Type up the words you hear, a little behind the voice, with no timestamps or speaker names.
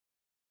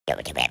All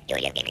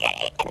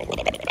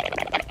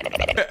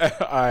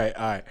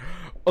right.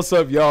 What's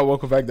up, y'all?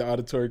 Welcome back to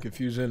Auditory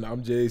Confusion.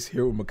 I'm Jace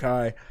here with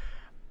Makai.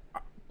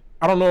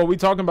 I don't know what we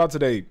talking about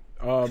today,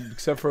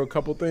 except for a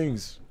couple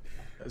things.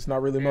 It's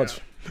not really much.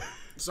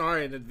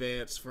 Sorry in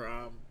advance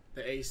for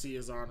the AC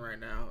is on right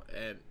now,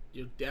 and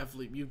you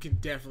can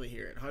definitely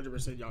hear it.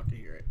 100% y'all can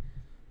hear it.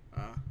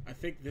 I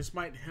think this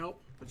might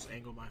help. I'll just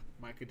angle my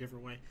mic a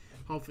different way.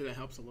 Hopefully that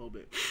helps a little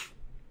bit.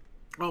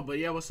 Oh, but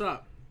yeah, what's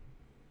up?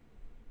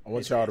 I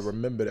want y'all to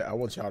remember that. I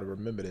want y'all to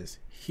remember this.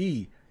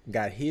 He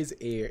got his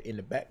air in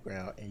the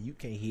background, and you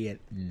can't hear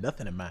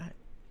nothing of mine.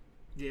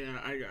 Yeah,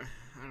 I don't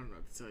know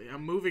what to tell you.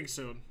 I'm moving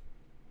soon,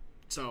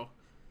 so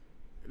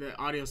the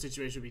audio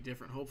situation will be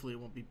different. Hopefully, it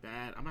won't be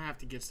bad. I'm gonna have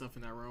to get stuff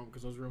in that room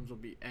because those rooms will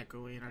be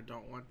echoey, and I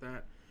don't want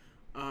that.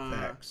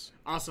 Facts.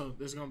 Also,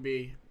 this is gonna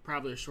be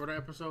probably a shorter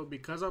episode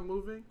because I'm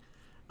moving.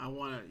 I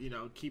want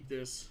to, keep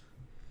this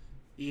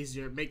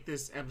easier, make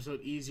this episode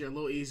easier, a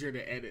little easier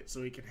to edit,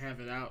 so we can have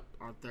it out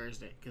on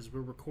Thursday because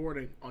we're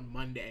recording on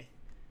Monday,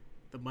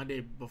 the Monday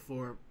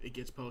before it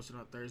gets posted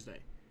on Thursday.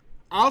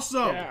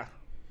 Also,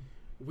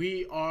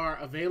 we are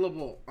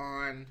available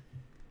on.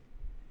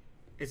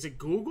 Is it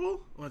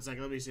Google? One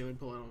second, let me see. Let me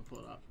pull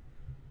it up.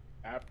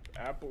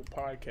 Apple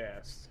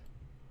Podcasts.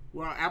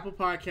 We're on Apple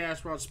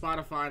Podcasts. We're on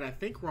Spotify, and I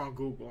think we're on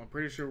Google. I'm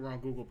pretty sure we're on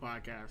Google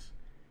Podcasts.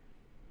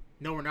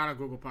 No, we're not on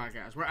Google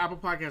Podcasts. We're Apple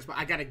Podcasts, but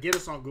I got to get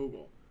us on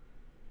Google.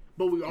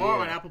 But we are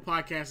on Apple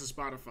Podcasts and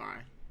Spotify.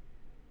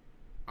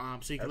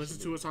 So you can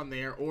listen to us on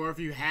there. Or if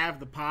you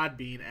have the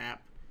Podbean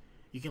app,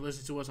 you can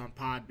listen to us on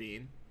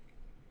Podbean.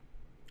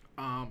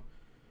 I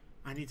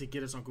need to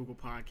get us on Google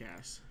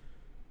Podcasts.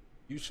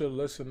 You should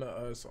listen to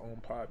us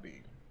on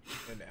Podbean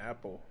and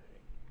Apple.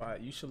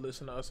 You should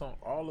listen to us on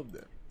all of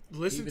them.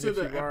 Listen to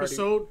the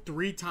episode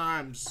 3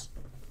 times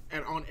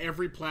and on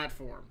every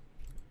platform.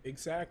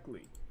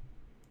 Exactly.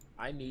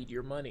 I need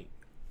your money.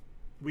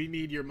 We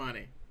need your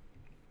money.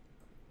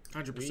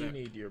 100%. We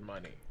need your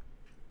money.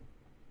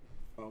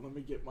 Oh, let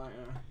me get my 1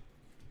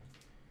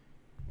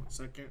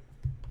 second,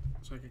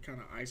 so I can kind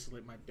of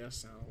isolate my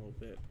desk sound a little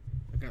bit.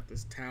 I got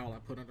this towel I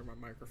put under my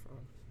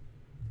microphone.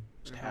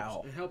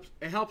 Towel.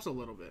 It helps a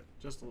little bit,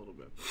 just a little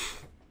bit.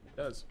 It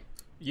does.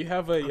 You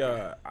have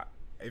a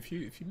if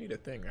you need a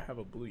thing, I have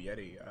a Blue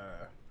Yeti.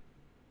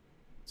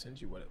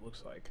 Send you what it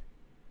looks like.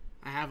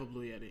 I have a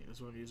Blue Yeti. That's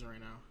what I'm using right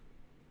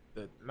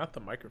now. Not the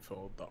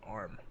microphone, the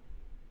arm.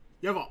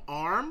 You have an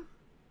arm?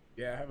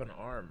 Yeah, I have an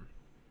arm.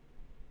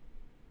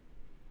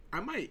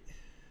 I might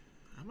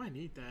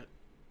need that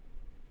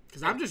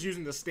because I'm just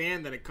using the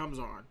stand that it comes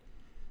on.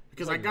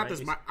 Because I got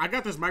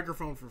this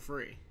microphone for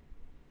free.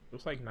 It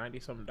was like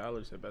 $90-something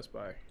at Best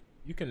Buy.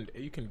 You can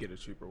get a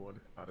cheaper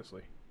one,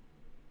 honestly.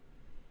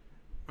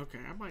 Okay,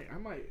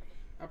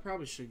 I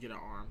probably should get an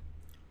arm.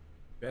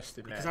 Best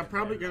in that. Because I'm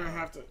probably gonna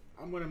have to.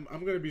 I'm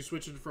gonna be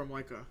switching from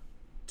like a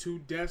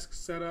 2-desk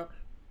setup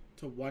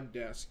to 1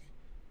 desk.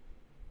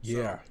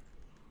 Yeah.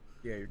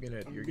 Yeah, you're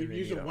gonna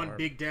use one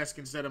big desk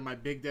instead of my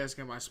big desk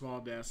and my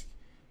small desk.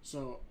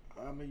 So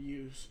I'm gonna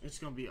use. It's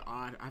gonna be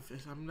odd.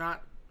 I'm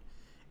not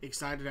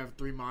excited to have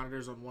 3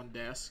 monitors on 1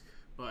 desk,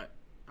 but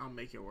I'll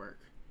make it work.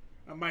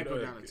 I might go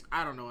down.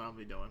 I don't know what I'll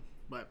be doing,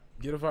 but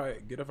get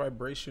a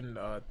vibration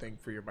thing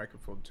for your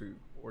microphone too,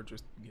 or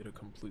just get a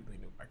completely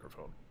new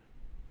microphone.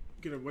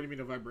 What do you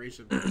mean a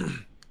vibration?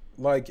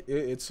 Like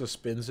it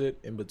suspends it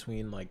in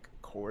between like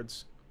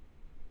chords.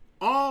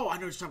 Oh, I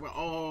know what you're talking about.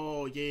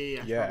 Oh,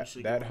 yeah. Yeah,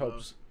 that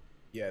helps.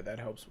 Yeah, that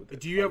helps with it.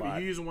 Do you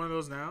using one of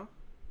those now?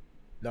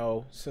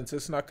 No, since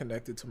it's not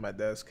connected to my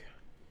desk.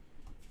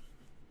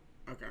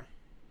 Okay.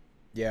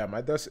 Yeah,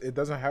 my desk, it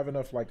doesn't have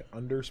enough like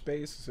under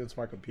space since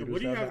my computer's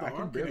what do you down have there. the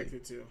arm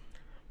connected to?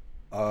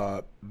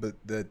 But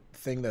the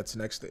thing that's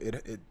next to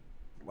it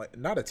like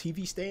not a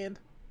TV stand,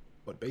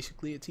 but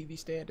basically a TV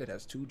stand. It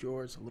has 2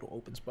 drawers, a little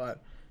open spot,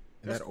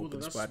 and that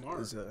open spot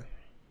is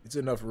it's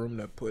enough room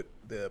to put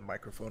the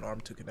microphone arm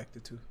to connect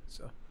it to.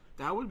 So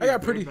that would be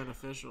pretty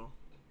beneficial.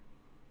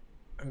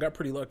 I got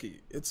pretty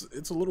lucky. It's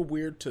a little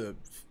weird to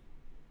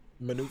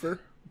maneuver,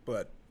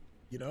 but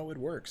it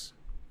works.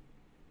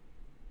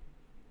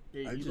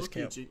 Yeah, you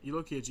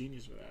look a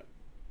genius for that.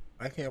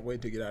 I can't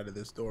wait to get out of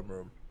this dorm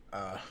room.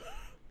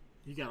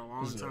 You got a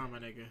long time, my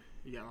nigga.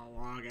 You got a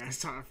long ass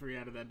time for you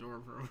out of that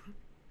dorm room.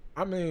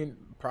 I mean,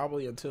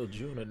 probably until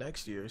June of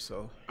next year.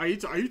 So, are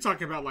you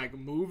talking about like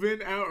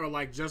moving out, or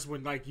like just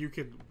when like you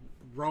can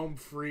roam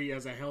free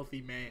as a healthy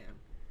man?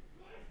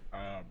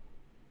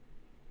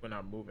 When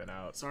I'm moving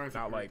out, sorry for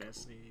not like that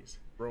sneeze.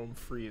 Roam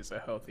free as a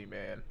healthy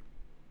man.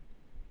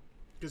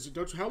 Because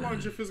how long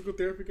is your physical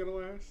therapy gonna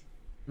last?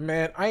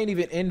 Man, I ain't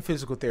even in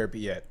physical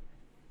therapy yet.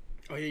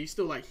 Oh yeah, you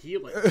still like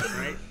healing,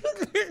 right?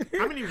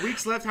 How many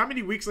weeks left? How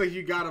many weeks like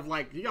you got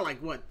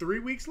what, 3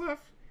 weeks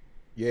left?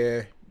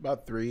 Yeah,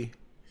 about 3.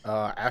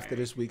 After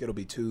this week, it'll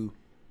be 2.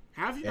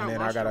 How have you not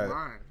lost your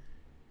mind?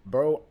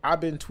 Bro,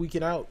 I've been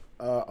tweaking out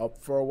up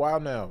for a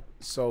while now,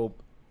 so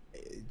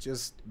it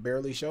just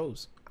barely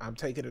shows. I'm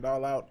taking it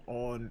all out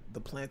on the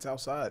plants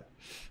outside.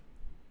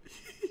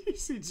 You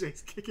see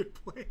Jace kicking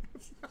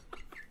plants.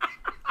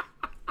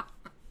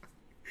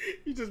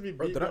 You just be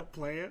beating up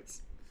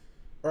plants.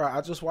 Bro,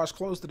 I just washed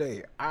clothes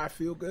today. I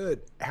feel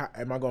good.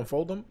 Am I going to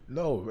fold them?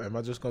 No. Am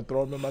I just going to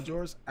throw them in my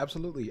drawers?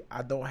 Absolutely.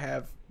 I don't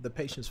have the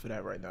patience for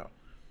that right now.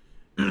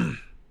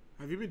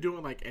 Have you been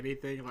doing like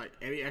anything, like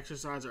any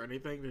exercise or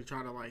anything to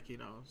try to like, you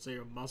know, so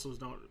your muscles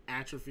don't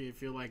atrophy and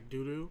feel like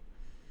doo-doo?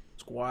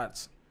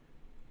 Squats.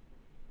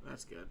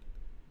 That's good.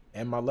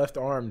 And my left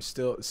arm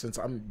still, since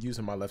I'm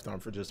using my left arm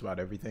for just about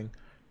everything,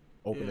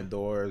 opening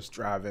doors,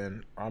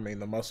 driving, I mean,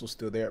 the muscle's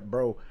still there.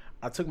 Bro,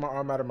 I took my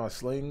arm out of my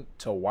sling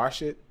to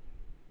wash it.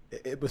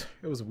 It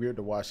was weird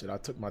to wash it. I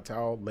took my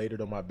towel, laid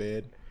it on my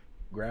bed,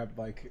 grabbed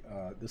like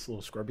this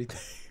little scrubby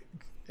thing,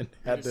 and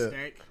had to.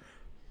 Stank?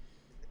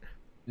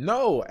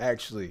 No,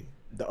 actually,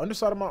 the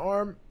underside of my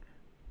arm,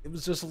 it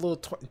was just a little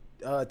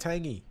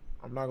tangy.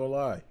 I'm not gonna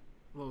lie.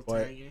 A little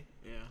tangy,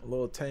 yeah. A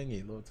little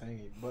tangy,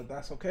 but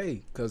that's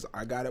okay because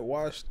I got it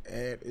washed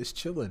and it's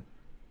chilling.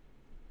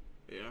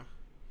 Yeah,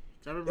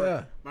 I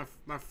remember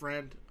my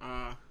friend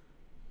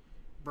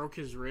broke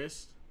his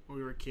wrist when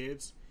we were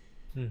kids.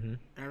 Mm-hmm.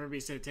 I remember he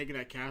said taking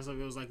that cast off,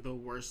 it was like the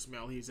worst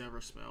smell he's ever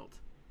smelled.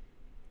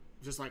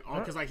 Just like all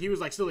because like he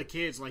was like still a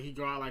kid, so like he'd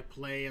go out like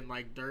play and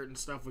like dirt and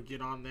stuff would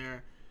get on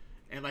there,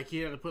 and like he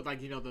had to put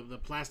like, you know, the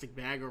plastic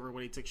bag over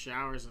when he took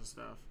showers and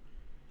stuff.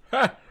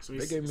 So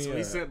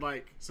he said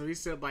like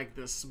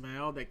the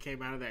smell that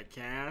came out of that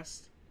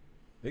cast.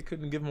 They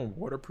couldn't give him a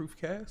waterproof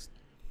cast.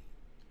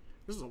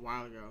 This was a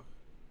while ago.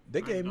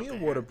 They gave me a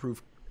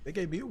waterproof. They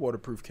gave me a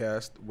waterproof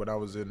cast when I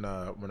was in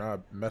when I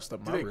messed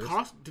up my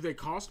wrist. Do they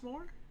cost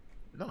more?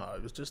 No,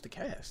 it was just a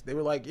cast. They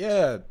were like,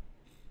 "Yeah,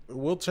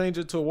 we'll change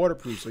it to a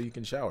waterproof so you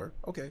can shower."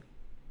 Okay.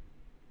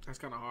 That's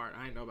kind of hard.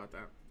 I didn't know about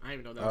that. I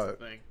didn't even know that was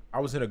the thing.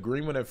 I was in a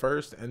green one at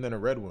first, and then a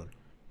red one.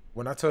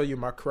 When I tell you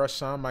my crush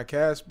signed my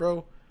cast,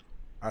 bro,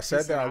 I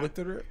sat there, I looked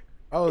at her,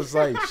 I was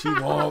like, "She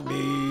want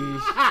me."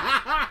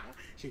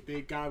 She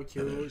think I'm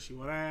cute. She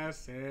want to have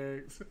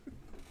sex.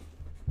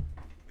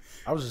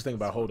 I was just thinking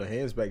about holding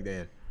hands back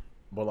then.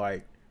 But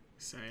like,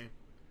 same.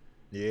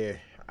 Yeah,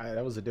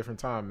 that was a different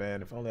time,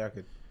 man. If only I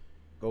could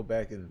go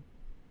back and.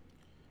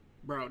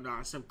 Bro,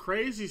 nah, some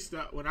crazy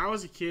stuff. When I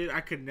was a kid,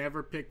 I could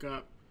never pick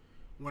up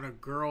when a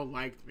girl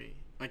liked me.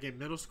 Like in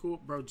middle school,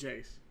 bro,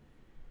 Jace.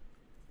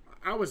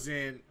 I was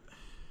in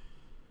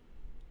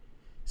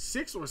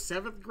 6th or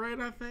 7th grade,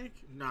 I think.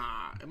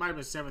 Nah, it might have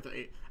been 7th or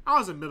 8th. I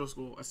was in middle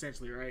school,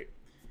 essentially, right?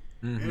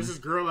 Mm-hmm. And there's this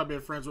girl I've been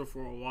friends with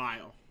for a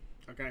while.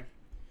 Okay.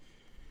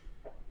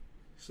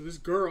 So this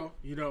girl,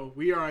 you know,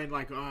 we are in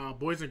like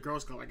Boys and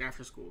Girls Club, like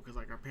after school, because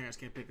like our parents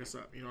can't pick us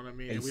up. You know what I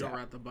mean? And we don't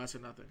ride the bus or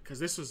nothing. Because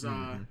this was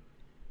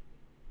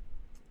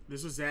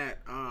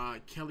at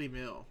Kelly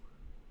Mill,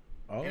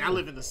 and I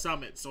live in the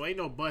Summit, so ain't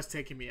no bus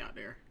taking me out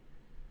there.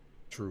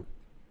 True.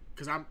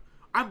 Because I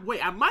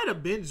might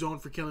have been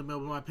zoned for Kelly Mill,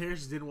 but my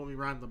parents just didn't want me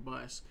riding the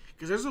bus.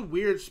 Because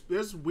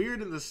there's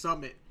weird in the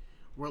Summit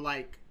where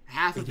like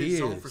half of it's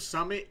zoned for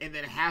Summit and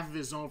then half of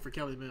it's zoned for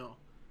Kelly Mill.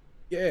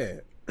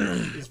 Yeah.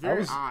 It's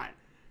very odd.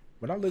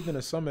 When I lived in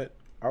the Summit,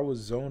 I was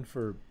zoned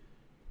for,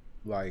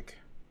 like,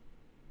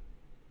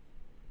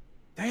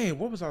 dang,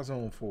 what was I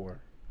zoned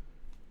for?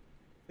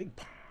 I think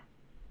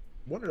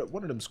one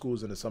of them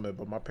schools in the Summit,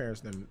 but my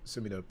parents didn't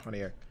send me to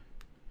Pontiac.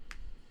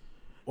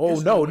 Oh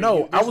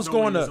no, I was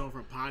going to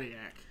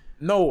Pontiac.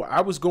 No,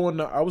 I was going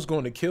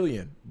to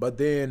Killian, but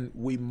then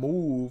we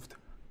moved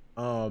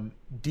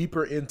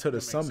deeper into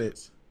the Summit.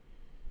 Sense.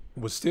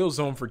 Was still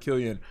zoned for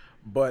Killian,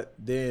 but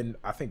then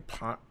I think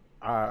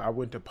I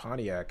went to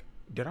Pontiac.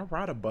 Did I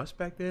ride a bus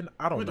back then?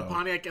 I don't know. Went to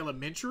Pontiac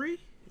Elementary?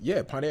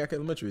 Yeah, Pontiac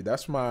Elementary.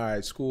 That's my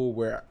school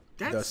where...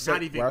 That's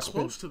not even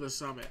close to the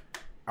Summit.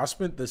 I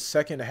spent the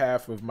second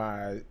half of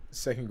my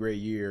second grade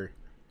year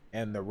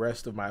and the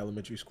rest of my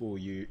elementary school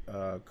year,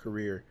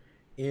 career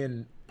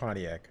in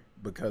Pontiac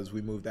because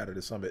we moved out of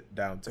the Summit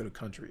down to the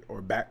country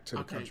or back to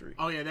the country.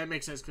 Oh, yeah, that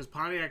makes sense because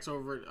Pontiac's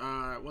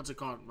over... what's it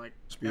called? Like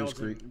Spears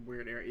Creek.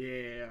 Weird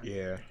area.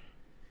 Yeah.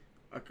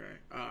 Okay.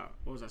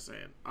 What was I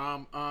saying?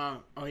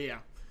 Oh, yeah.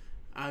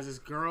 I was this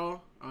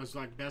girl. I was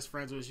like best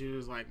friends with. She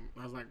was like,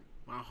 I was like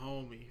my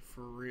homie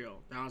for real.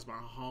 That was my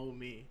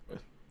homie.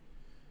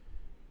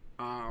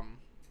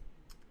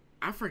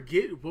 I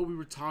forget what we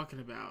were talking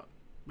about,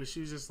 but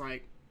she was just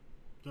like,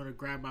 gonna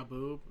grab my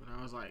boob, and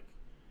I was like,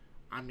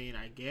 I mean,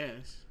 I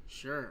guess,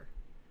 sure.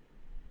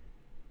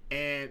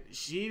 And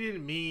she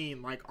didn't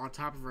mean like on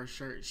top of her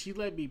shirt. She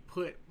let me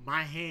put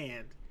my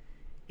hand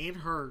in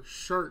her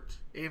shirt,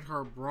 in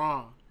her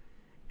bra,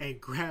 and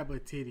grab a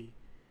titty.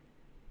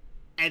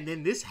 And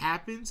then this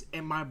happens,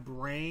 and my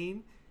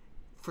brain,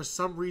 for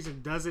some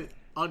reason, doesn't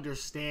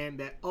understand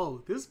that,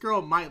 oh, this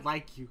girl might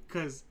like you,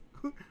 because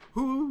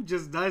who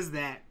just does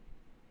that?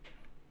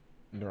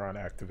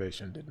 Neuron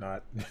activation did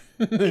not.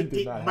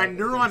 My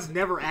neurons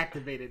never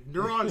activated.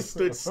 Neurons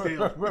stood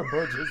still.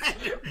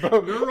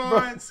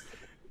 Neurons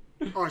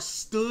are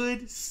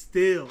stood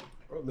still.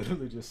 Bro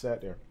literally just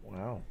sat there.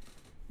 Wow.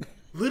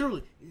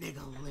 Literally.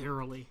 Nigga,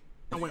 literally.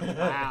 I went,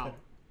 wow.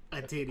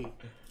 A titty.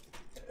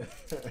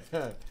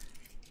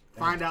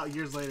 Find out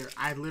years later,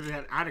 I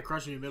had a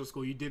crush on you in middle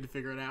school. You didn't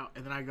figure it out.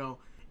 And then I go,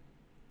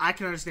 I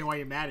can understand why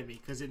you're mad at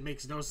me because it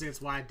makes no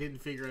sense why I didn't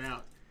figure it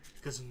out.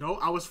 Because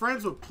I was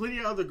friends with plenty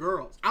of other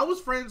girls. I was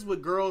friends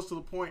with girls to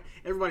the point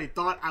everybody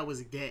thought I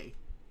was gay.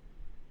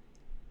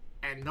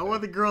 And no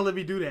other girl let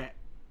me do that.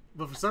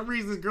 But for some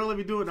reason, this girl let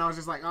me do it, and I was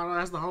just like, oh, no,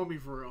 that's the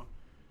homie for real.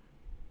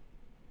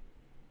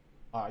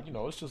 You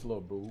know, it's just a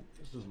little boo.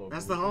 It's just a little.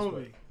 That's the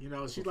homie. You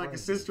know, she's like a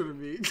sister to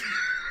me.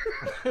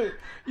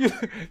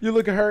 you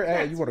look at her,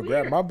 hey, you want to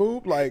grab my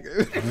boob? Like,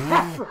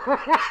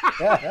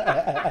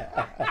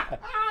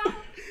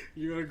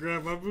 you want to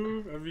grab my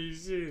boob? I mean,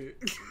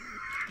 shit.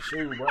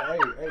 Shoot, bro.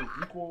 Hey,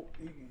 equal.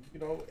 You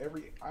know,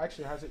 every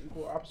action has an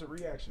equal opposite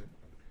reaction.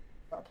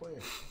 Stop playing.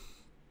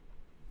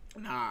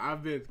 Nah,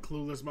 I've been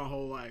clueless my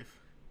whole life.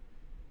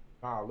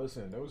 Nah,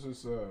 listen, there was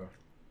this.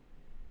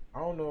 I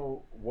don't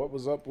know what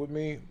was up with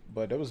me,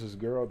 but there was this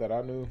girl that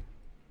I knew.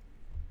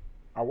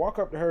 I walk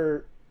up to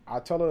her, I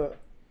tell her,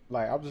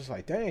 like, I was just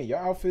like, dang, your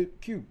outfit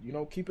cute, you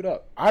know, keep it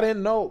up. I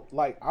didn't know,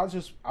 like, I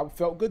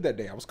felt good that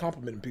day. I was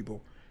complimenting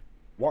people.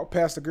 Walk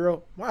past the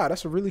girl, wow,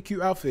 that's a really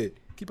cute outfit.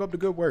 Keep up the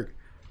good work.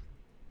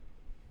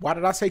 Why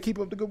did I say keep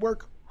up the good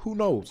work? Who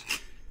knows?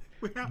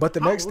 But the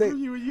next day, how old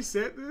were you when you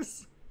said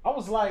this? I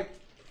was like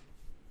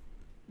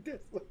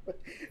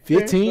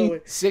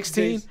 15,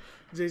 16.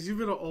 Jace, you've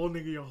been an old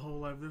nigga your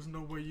whole life. There's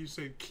no way you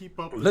said keep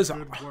up the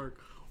good work.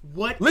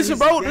 What? Listen,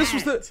 bro.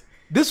 That?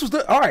 This was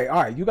the. All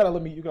right. You gotta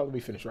let me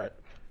finish, right?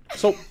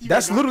 So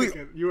that's literally.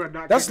 You are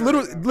not. That's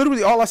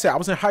literally all I said. I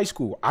was in high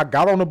school. I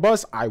got on the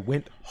bus. I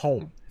went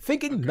home,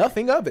 thinking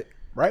nothing of it.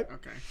 Right.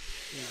 Okay.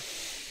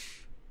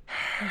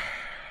 Yeah.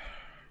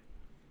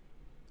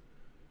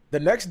 The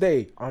next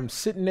day, I'm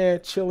sitting there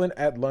chilling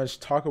at lunch,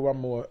 talking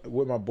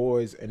with my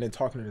boys, and then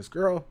talking to this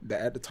girl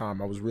that at the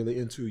time I was really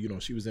into. You know,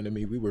 she was into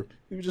me. We were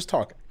just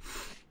talking.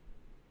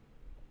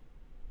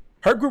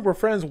 Her group of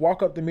friends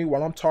walk up to me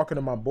while I'm talking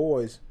to my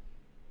boys,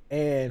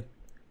 and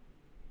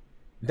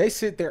they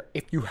sit there.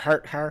 If you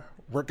hurt her,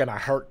 we're gonna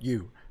hurt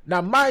you.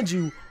 Now, mind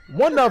you,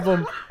 one of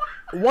them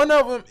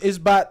is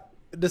about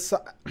the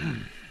side.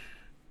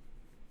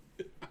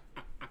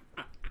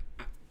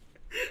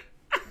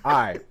 All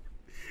right.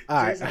 All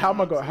right, how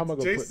am I going to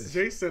put this?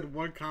 Jay said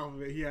one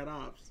compliment. He had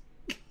ops.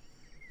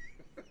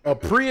 A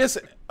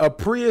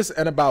Prius,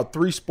 and about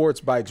 3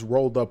 sports bikes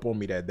rolled up on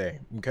me that day.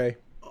 Okay.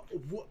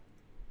 What?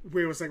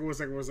 Wait one second.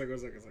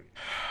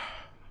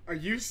 Are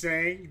you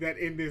saying that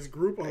in this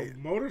group of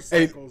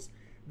motorcycles,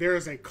 there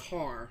is a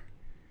car?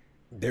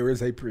 There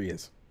is a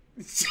Prius.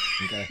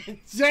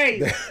 Okay.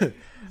 Jay,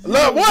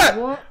 look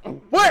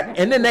what?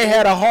 And then they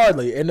had a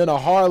Harley, and then a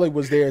Harley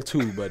was there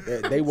too, but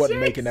they wasn't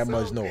making that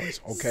much noise.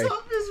 Okay.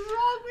 Something's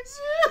wrong with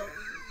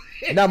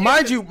you. Now,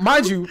 mind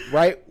you,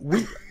 right?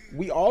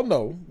 We all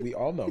know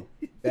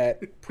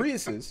that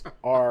Priuses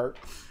are,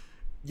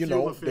 you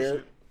know,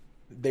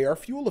 they are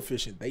fuel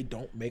efficient. They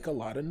don't make a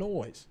lot of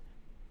noise.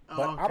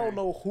 But okay. I don't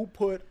know who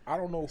put.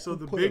 So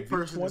the big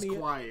person is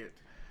quiet.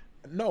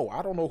 No,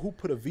 I don't know who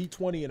put a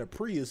V20 in a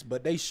Prius,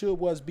 but they sure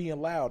was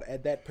being loud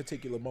at that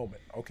particular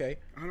moment. Okay.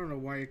 I don't know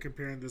why you're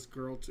comparing this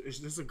girl to.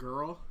 Is this a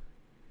girl?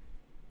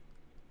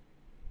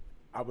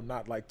 I would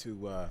not like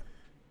to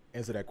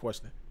answer that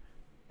question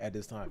at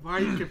this time. Why are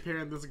you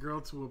comparing this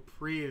girl to a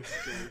Prius,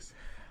 Jace?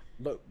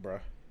 Look, bro.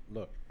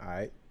 Look, all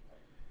right.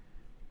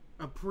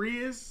 A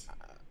Prius?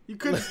 You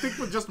couldn't stick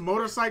with just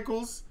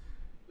motorcycles?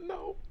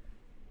 No.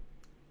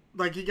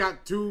 Like you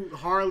got 2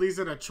 Harleys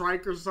and a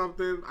trike or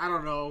something? I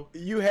don't know.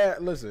 You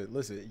had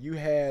listen. You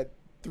had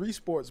 3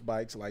 sports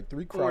bikes, like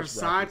 3 crotch rockets. Or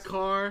a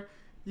sidecar.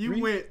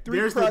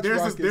 There's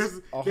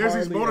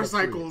these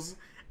motorcycles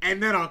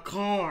and then a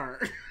car.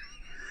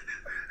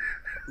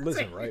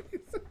 Listen, right?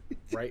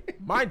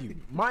 Mind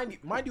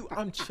you,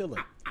 I'm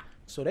chilling.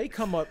 So they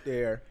come up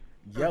there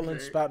yelling,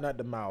 spouting out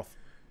the mouth.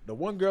 The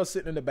one girl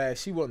sitting in the back,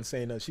 she wasn't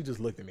saying nothing. She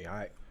just looked at me.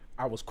 I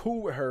was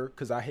cool with her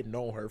because I had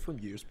known her from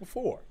years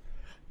before.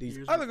 These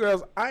other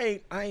girls,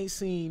 I ain't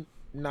seen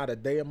not a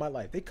day in my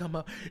life. They come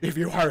up, if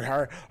you hurt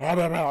her,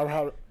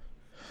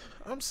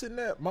 I'm sitting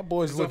there. My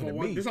boys looking at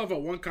me. This off of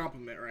one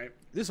compliment, right?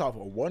 This off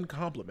of one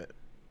compliment.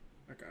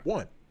 Okay.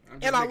 One.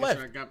 And I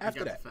left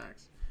after that.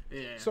 Facts.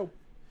 Yeah. So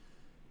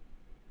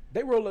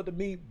they roll up to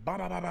me,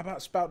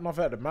 spouting off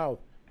at the mouth,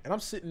 and I'm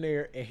sitting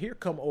there, and here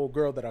come old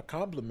girl that I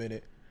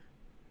complimented,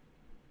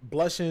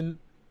 blushing.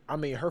 I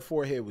mean, her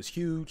forehead was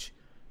huge,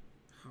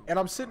 and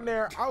I'm sitting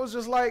there. I was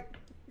just like,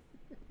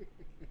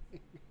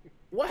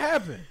 what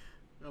happened?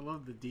 I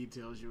love the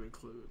details you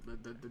include.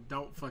 The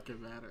don't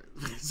fucking matter.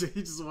 So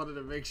he just wanted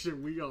to make sure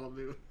we all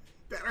knew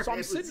that her so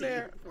I'm sitting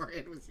there.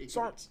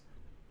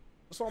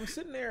 So I'm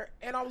sitting there,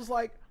 and I was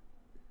like,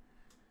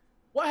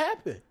 what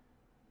happened?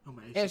 Oh,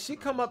 and she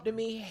come up to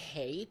me,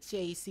 hey,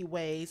 JC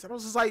Ways. And I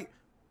was just like,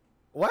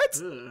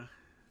 what? Ugh,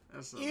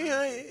 that's so we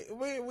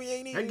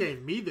ain't even. That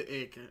gave me the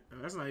ick.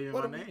 That's not even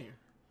my name.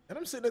 And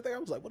I'm sitting there, I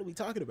was like, what are we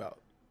talking about?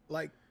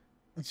 Like,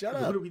 shut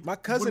up. My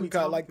cousin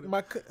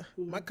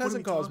my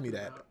cousin calls me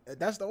that.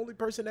 That's the only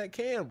person that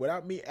can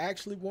without me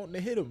actually wanting to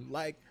hit him.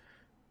 Like,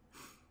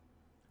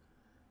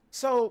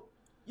 so,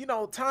 you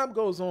know, time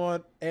goes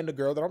on, and the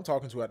girl that I'm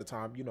talking to at the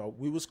time, you know,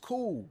 we was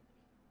cool.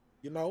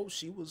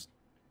 she was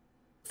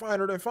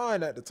finer than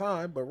fine at the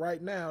time, but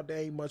right now there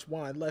ain't much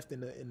wine left in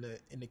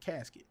the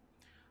casket.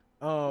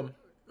 Or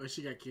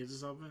she got kids or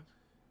something?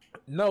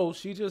 No,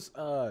 she just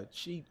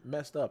she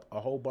messed up a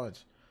whole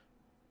bunch.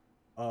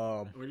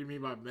 What do you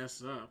mean by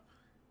messed up?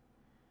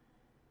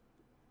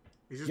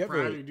 Is this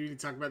private? Do you need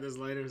to talk about this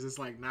later? Is this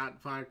like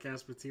not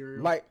podcast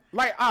material? I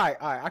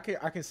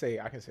can say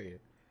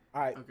it.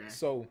 All right. Okay.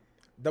 So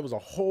there was a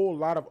whole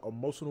lot of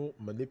emotional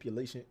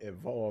manipulation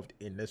involved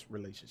in this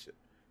relationship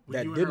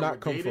that did not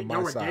come from my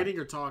side. Y'all were dating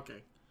or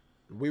talking?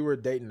 We were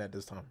dating at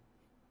this time.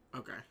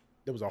 Okay.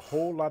 There was a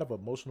whole lot of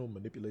emotional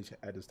manipulation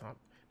at this time.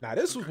 Now,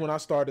 this was when I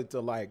started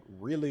to like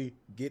really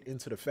get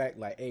into the fact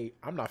like, hey,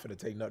 I'm not finna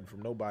take nothing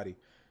from nobody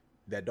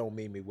that don't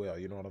mean me well.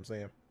 You know what I'm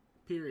saying?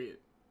 Period.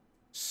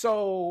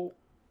 So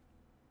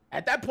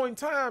at that point in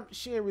time,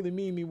 she didn't really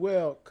mean me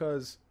well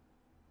because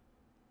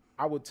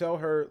I would tell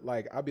her,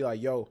 like, I'd be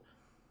like, yo,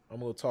 I'm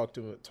going to talk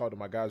to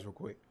my guys real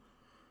quick.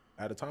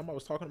 At the time, I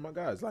was talking to my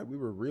guys. Like, we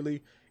were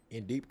really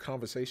in deep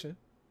conversation.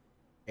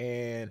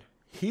 And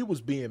he was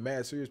being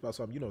mad serious about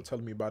something,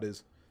 telling me about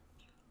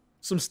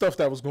some stuff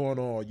that was going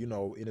on,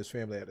 in his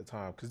family at the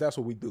time. Because that's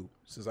what we do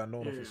since I've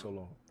known him for so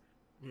long.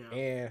 Yeah.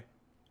 And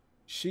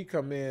she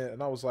come in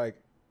and I was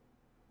like,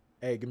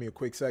 hey, give me a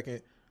quick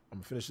second. I'm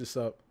going to finish this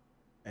up.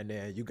 And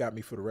then you got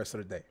me for the rest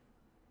of the day.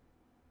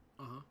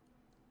 Uh-huh.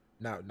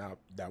 Now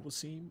that would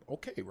seem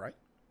okay, right?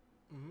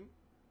 Mm-hmm.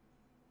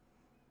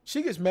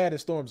 She gets mad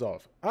and storms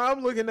off.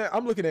 I'm looking at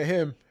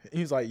him.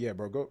 He's like, yeah,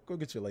 bro, go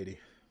get your lady.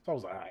 So I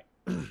was like, all right.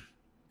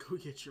 Go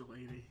get your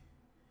lady.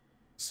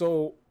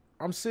 So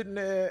I'm sitting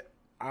there.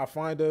 I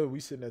find her. We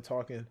sitting there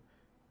talking.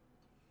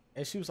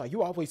 And she was like,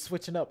 you always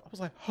switching up. I was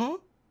like, huh?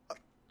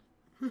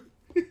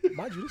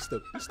 Mind you, this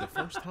is the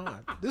first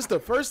time. This is the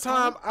first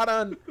time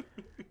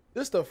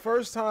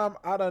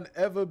I done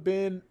ever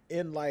been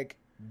in like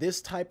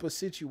this type of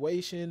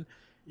situation.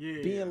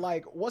 Yeah. Being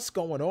like, what's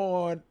going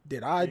on?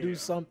 Did I do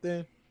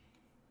something?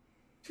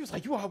 She was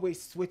like, you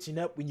always switching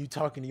up when you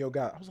talking to your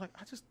guy. I was like,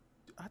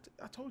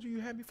 I told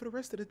you had me for the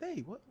rest of the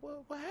day. What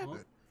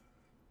happened?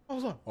 I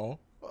was like, oh,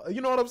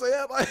 you know what I'm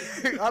saying? Like,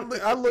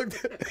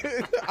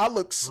 I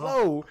looked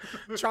slow,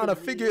 trying to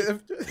figure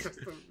if.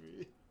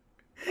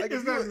 Like,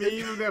 it's not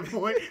meme of that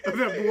boy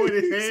with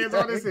his hands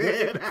on his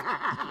head.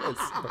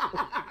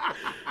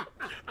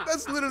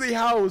 That's literally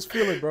how I was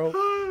feeling, bro.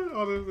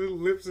 All those little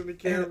lips in the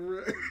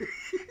camera.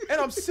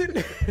 And I'm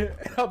sitting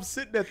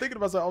there thinking to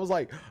myself, I was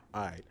like,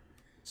 all right,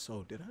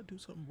 so did I do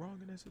something wrong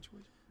in that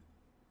situation?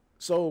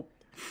 So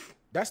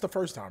that's the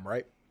first time,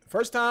 right?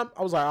 First time,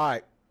 I was like, all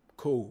right,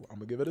 cool. I'm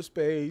going to give it a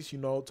space,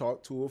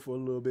 talk to her for a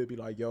little bit, be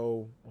like,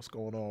 yo, what's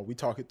going on? We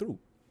talk it through.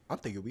 I'm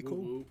thinking we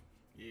cool. Ooh.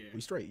 Yeah.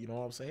 We straight, you know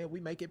what I'm saying? We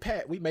make it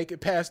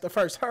past the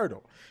first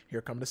hurdle.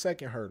 Here come the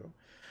second hurdle.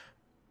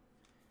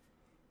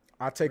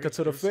 I take her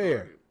to the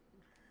fair.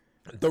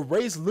 The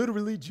race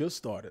literally just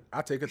started.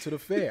 I take her to the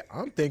fair.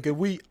 I'm thinking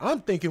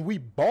we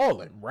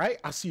balling, right?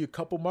 I see a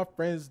couple of my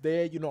friends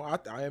there.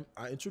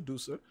 I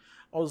introduce her.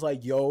 I was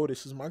like, yo,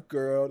 this is my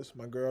girl,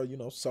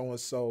 so and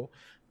so.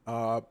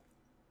 My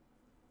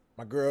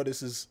girl,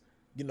 this is,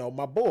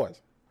 my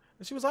boys.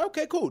 And she was like,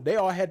 okay, cool. They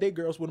all had their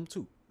girls with them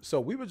too. So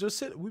we were just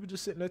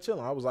sitting there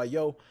chilling. I was like,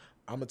 yo,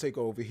 I'm gonna take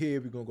her over here.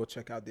 We're gonna go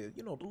check out the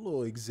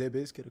little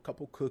exhibits, get a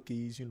couple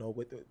cookies,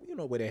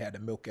 where they had the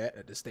milk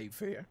at the state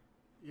fair.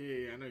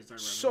 Yeah, I know you're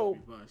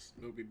talking about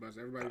Milky Bus.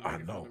 Everybody's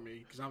making fun of me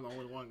because I'm the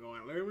only one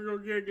going, let me go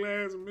get a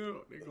glass of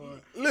milk. They're going,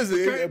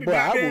 listen, bro,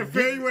 I will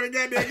get you when I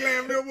got that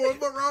glass of milk.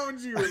 What's wrong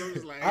with you? And I'm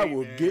just like, I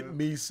will get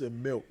me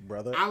some milk,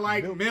 brother. I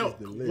like milk.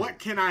 What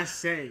can I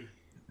say?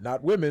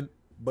 Not women,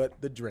 but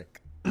the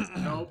drink.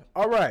 Nope.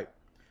 All right.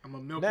 I'm a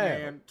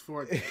milkman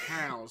for the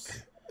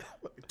cows.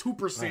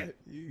 2%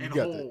 and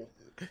whole.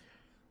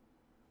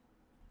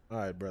 All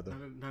right, brother.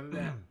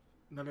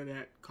 None of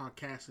that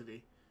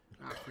caucasity.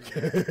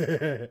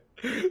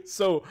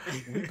 So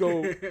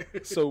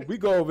we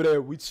go over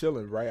there. We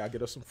chilling, right? I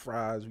get us some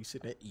fries. We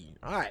sitting there eating.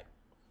 All right,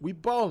 we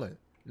balling.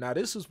 Now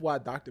this is why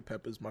Dr.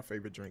 Pepper is my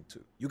favorite drink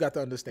too. You got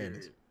to understand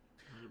this.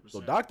 100%.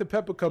 So Dr.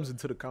 Pepper comes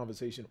into the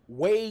conversation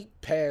way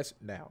past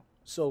now.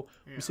 So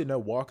we sitting there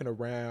walking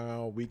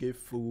around. We get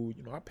food.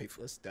 I pay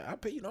for stuff. I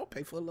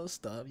pay for a little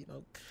stuff.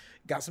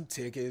 Got some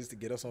tickets to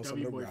get us on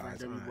some of the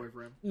rides.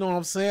 Boyfriend. You know what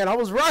I'm saying? I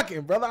was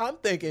rocking, brother. I'm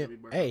thinking,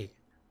 hey,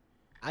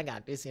 I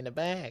got this in the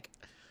bag.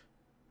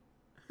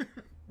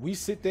 We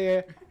sit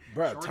there,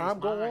 bro. Shorty's time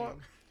go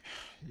on.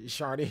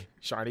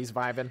 Shardy's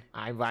vibing.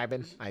 I'm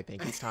vibing. I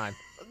think it's time.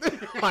 He's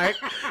vibing.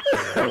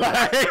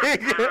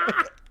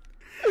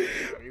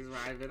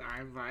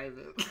 I'm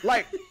vibing.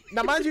 Like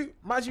now, mind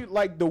you,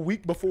 like the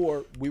week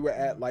before, we were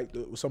at like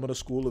some of the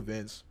school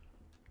events,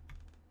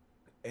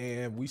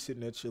 and we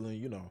sitting there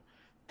chilling,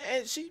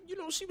 And she,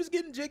 she was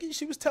getting jiggy.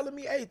 She was telling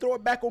me, "Hey, throw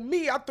it back on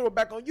me. I throw it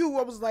back on you."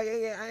 I was like,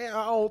 "Hey,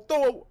 I don't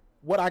throw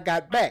what I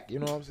got back." You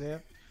know what I'm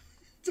saying?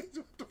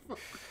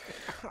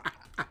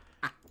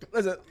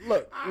 Listen,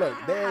 look.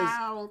 There's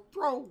I'll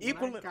throw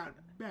equal. What I got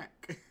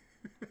back.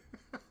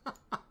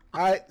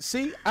 I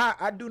see.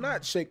 I do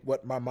not shake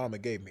what my mama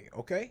gave me.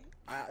 Okay,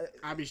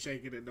 I be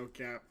shaking it, no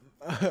cap.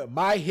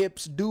 My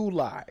hips do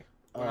lie.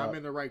 When I'm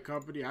in the right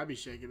company, I be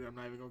shaking it. I'm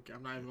not even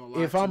gonna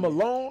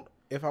lie.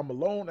 If I'm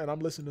alone and I'm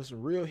listening to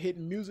some real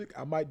hitting music,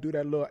 I might do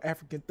that little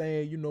African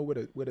thing, you know, with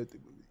a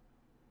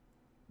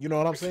you know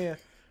what I'm saying?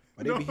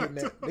 But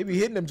they be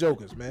hitting them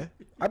jokers, man.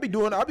 I be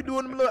doing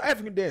them little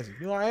African dances.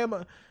 You know, I am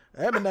a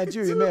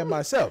Nigerian man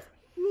myself.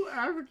 Little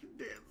African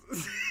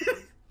dances. You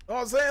know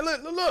what I'm saying?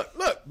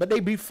 Look. But they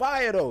be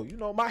fire though. You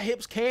know, my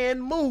hips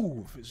can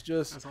move. It's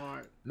just that's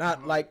hard.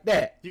 Not like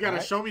that. You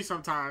gotta show me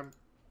sometime.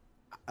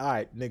 All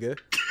right, nigga.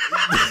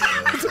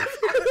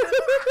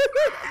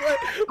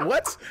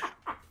 What?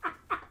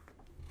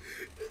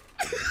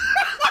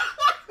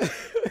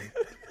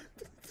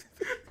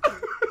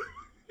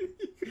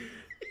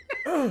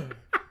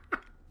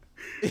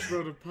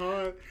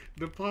 Bro,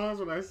 the pause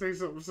when I say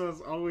something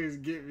sus always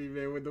get me,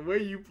 man. With the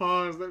way you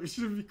pause, that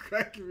should be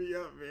cracking me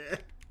up, man.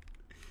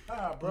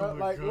 Bro,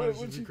 like God,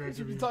 what you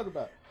talking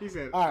about? He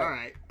said, "All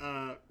right."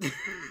 I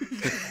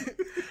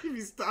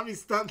be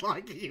stunned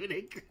like you,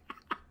 nigga.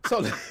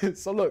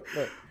 So look.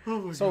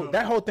 Oh so God.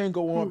 That whole thing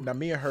go on. Now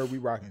me and her, we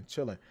rocking,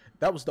 chilling.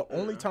 That was the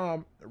only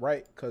time,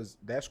 right? Because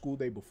that school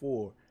day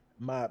before,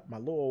 my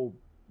little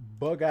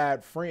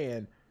bug-eyed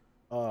friend,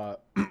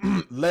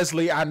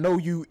 Leslie, I know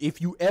you.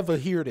 If you ever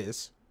hear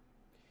this,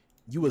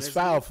 you was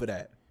foul for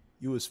that.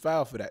 You was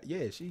foul for that.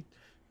 Yeah, she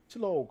a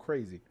little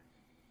crazy,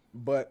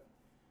 but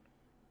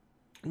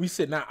we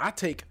said now I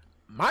take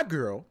my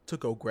girl to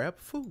go grab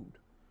food,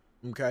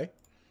 okay,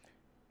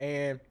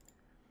 and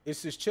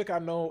it's this chick I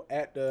know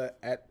at the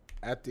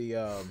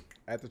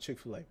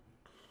Chick-fil-A.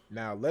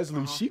 Now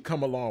Leslie, she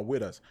come along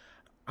with us.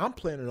 I'm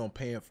planning on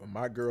paying for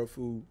my girl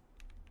food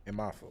and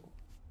my food.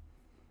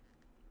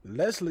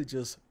 Leslie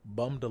just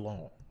bummed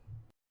along.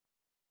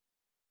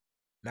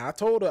 Now I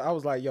told her, I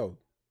was like, yo,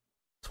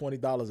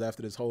 $20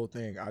 after this whole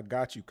thing. I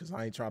got you because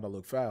I ain't trying to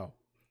look foul.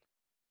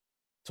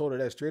 Told her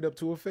that straight up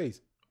to her face.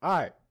 All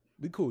right,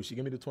 be cool. She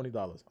gave me the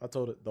 $20. I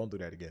told her, don't do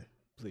that again,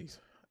 please.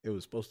 It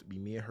was supposed to be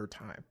me and her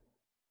time.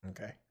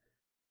 Okay.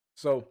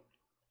 So,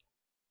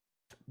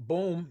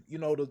 boom, you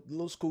know, the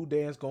little school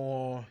dance go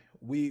on.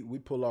 We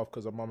pull off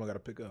because our mama got to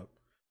pick up.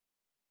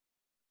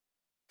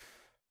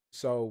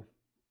 So,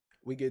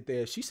 we get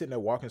there. She's sitting there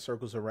walking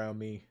circles around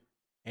me.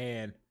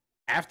 And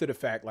after the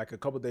fact, like a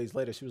couple days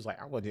later, she was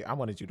like, I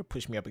wanted you to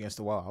push me up against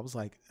the wall. I was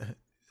like,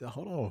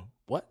 hold on.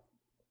 What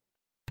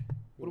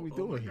are we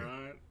doing here?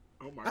 God.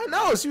 Oh my God. I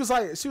know. She was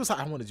like,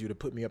 I wanted you to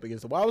put me up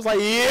against the wall. I was like,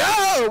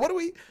 yo, what are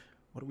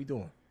we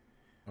doing?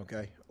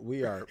 Okay.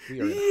 We are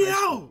in high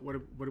school. What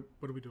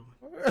are we doing?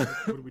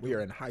 We are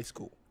in high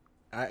school.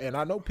 And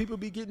I know people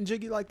be getting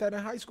jiggy like that in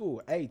high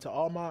school. Hey, to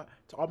all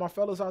my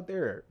fellas out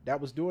there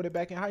that was doing it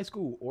back in high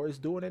school or is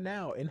doing it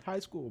now in high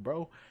school,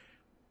 bro.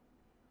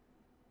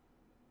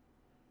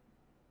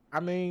 I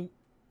mean,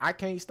 I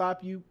can't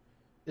stop you.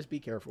 Just be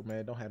careful,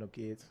 man. Don't have no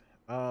kids.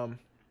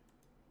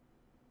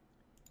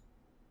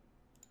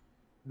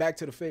 Back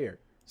to the fair.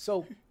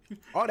 So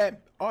all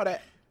that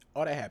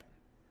happened,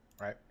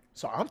 right?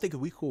 So I'm thinking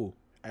we cool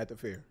at the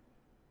fair.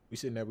 We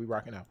sitting there, we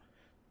rocking out.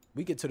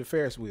 We get to the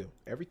Ferris wheel.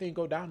 Everything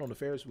go down on the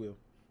Ferris wheel.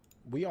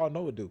 We all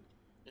know it do.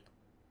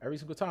 Every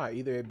single time.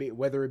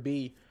 Whether it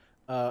be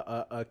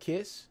a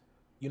kiss,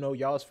 you know,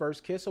 y'all's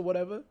first kiss or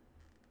whatever.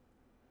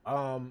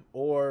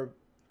 Or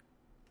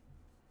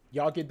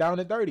y'all get down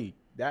and dirty.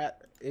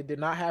 That it did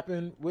not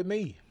happen with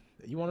me.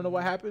 You want to know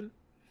what happened?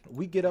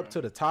 We get up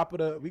to the top of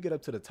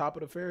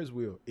the Ferris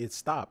wheel. It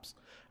stops.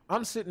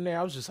 I'm sitting there.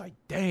 I was just like,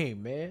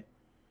 dang, man.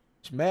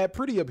 It's mad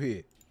pretty up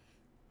here.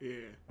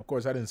 Yeah. Of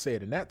course, I didn't say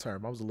it in that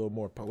term. I was a little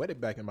more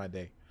poetic back in my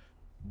day.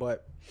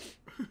 But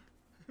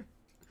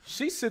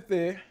she sit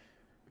there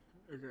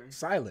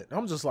silent.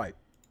 I'm just like,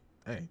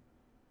 hey.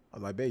 I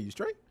was like, babe, you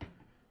straight?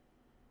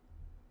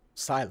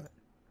 Silent.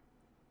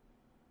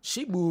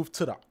 She moved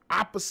to the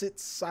opposite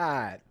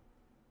side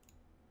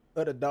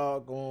of the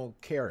doggone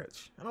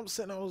carriage. And I'm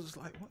sitting, I was just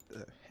like, what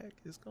the heck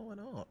is going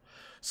on?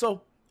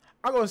 So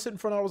I go and sit in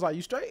front of her. I was like,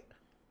 you straight?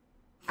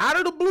 Out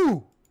of the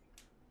blue.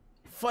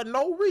 For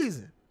no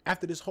reason.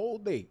 After this whole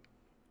day.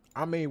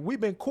 I mean, we've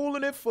been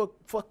cooling it for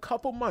a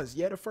couple months.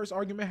 Yeah, the first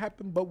argument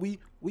happened, but we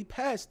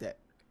passed that.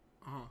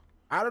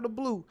 Out of the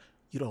blue.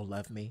 You don't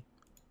love me.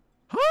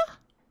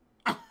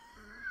 Huh?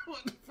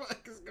 What the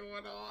fuck is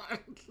going on?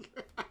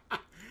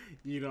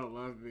 You don't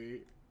love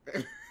me.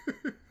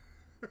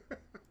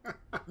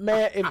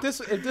 Man, if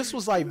this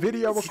was like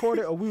video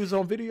recorded or we was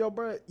on video,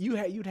 bro,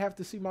 you'd have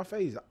to see my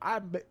face.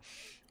 I'm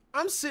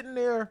sitting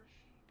there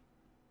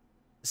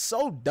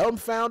so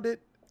dumbfounded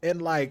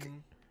and like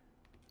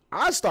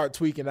I start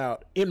tweaking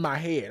out in my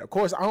head. Of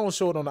course, I don't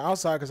show it on the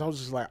outside because I was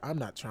just like, I'm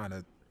not trying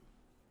to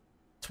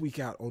tweak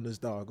out on this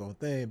doggone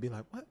thing and be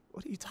like,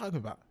 what are you talking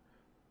about?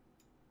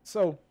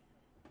 So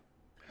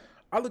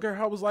I look at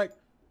her, I was like,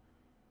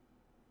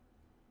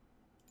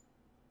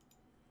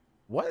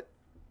 what?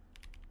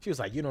 She was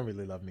like, you don't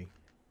really love me.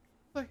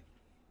 Like,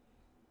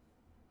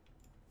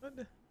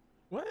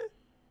 what?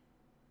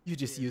 You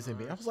just using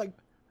me. I was like,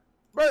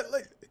 bro,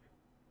 like,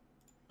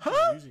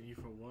 huh? Using you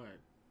for what?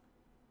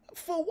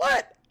 For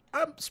what?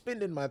 I'm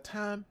spending my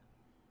time,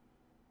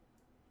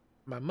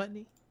 my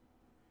money.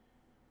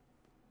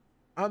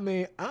 I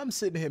mean, I'm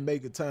sitting here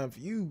making time for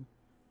you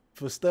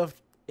for stuff,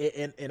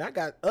 and I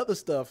got other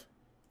stuff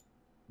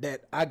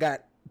that I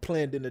got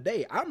planned in the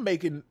day. I'm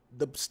making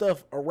the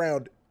stuff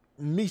around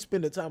me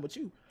spending time with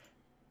you.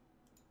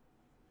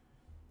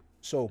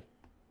 So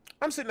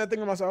I'm sitting there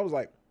thinking to myself, I was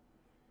like,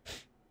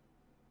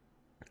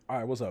 all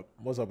right, what's up?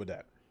 What's up with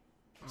that?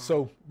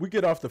 So we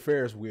get off the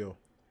Ferris wheel,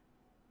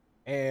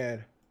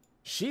 and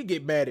she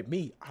get mad at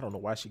me. I don't know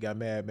why she got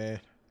mad, man.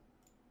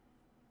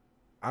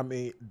 I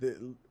mean,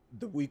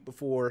 the week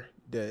before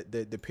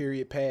the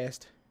period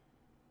passed,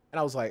 and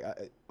I was like,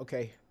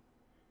 okay.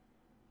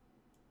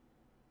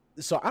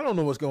 So I don't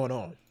know what's going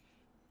on.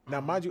 Now,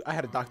 mind you, I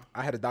had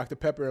a Dr.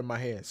 Pepper in my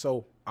hand,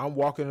 so I'm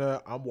walking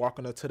her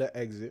to the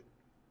exit.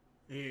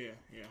 Yeah.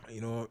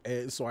 You know,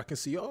 and so I can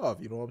see her off.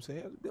 You know what I'm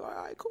saying? I'd be like,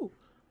 all right, cool.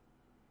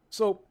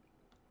 So,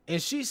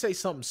 and she say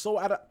something so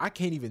I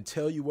can't even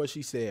tell you what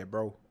she said,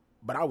 bro.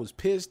 But I was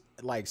pissed,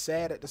 like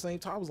sad at the same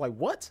time. I was like,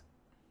 what,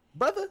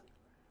 brother?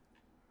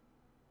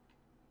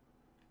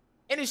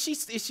 And then she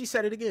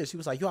said it again. She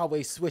was like, you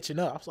always switching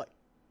up. I was like,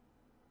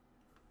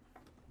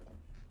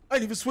 I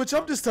didn't even switch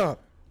up this time.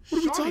 What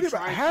are we talking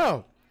about?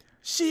 How?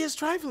 She is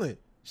trifling.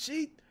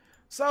 She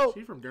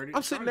from Dirty.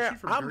 I'm sitting there.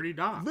 I'm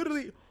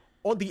literally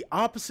on the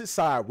opposite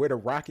side where the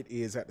Rocket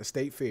is at the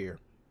State Fair.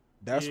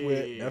 That's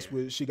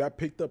where she got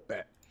picked up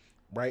at.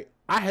 Right?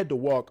 I had to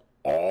walk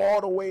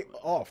all the way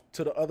off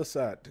to the other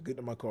side to get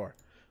to my car.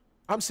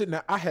 I'm sitting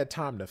there. I had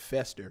time to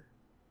fester.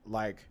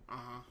 Like,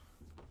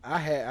 I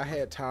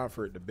had time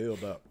for it to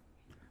build up.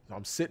 So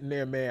I'm sitting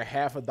there, man.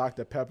 Half a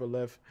Dr. Pepper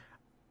left.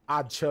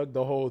 I chugged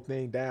the whole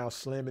thing down,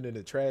 slamming in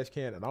the trash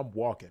can, and I'm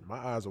walking. My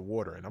eyes are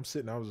watering. I'm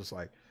sitting. I was just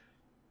like,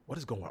 what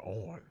is going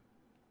on?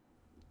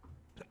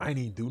 I ain't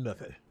even do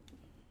nothing.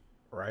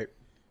 Right?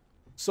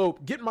 So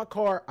get in my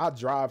car. I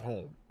drive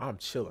home. I'm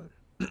chilling.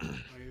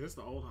 This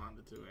the old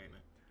Honda too, ain't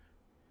it?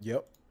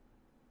 Yep.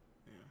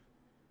 Yeah.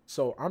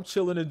 So I'm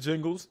chilling in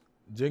Jingles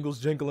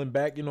jingling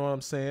back. You know what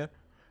I'm saying?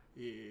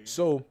 Yeah.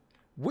 So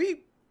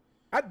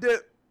I did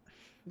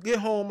get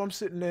home. I'm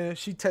sitting there.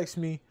 She texts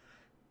me.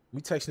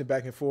 We texting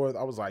back and forth.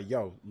 I was like,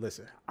 yo,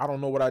 listen, I don't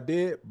know what I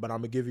did, but I'm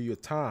going to give you a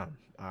time.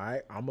 All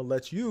right. I'm going to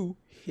let you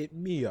hit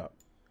me up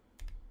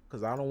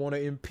because I don't want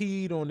to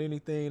impede on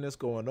anything that's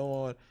going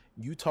on.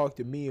 You talk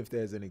to me if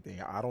there's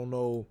anything. I don't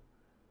know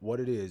what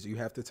it is. You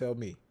have to tell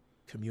me.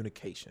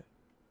 Communication.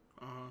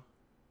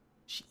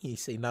 She ain't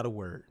say not a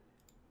word.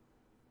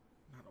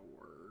 Not a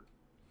word.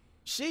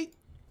 She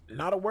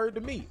not a word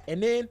to me.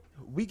 And then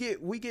we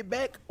get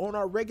back on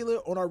our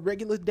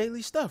regular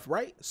daily stuff,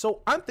 right?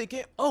 So I'm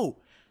thinking, oh,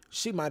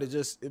 she might have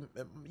just,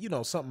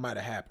 something might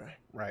have happened,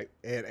 right?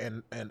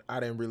 And I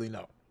didn't really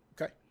know.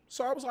 Okay.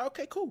 So I was like,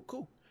 okay,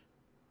 cool.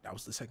 That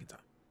was the second time.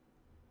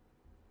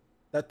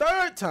 The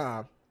third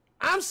time,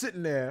 I'm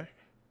sitting there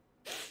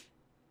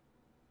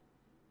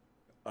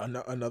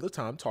another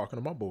time talking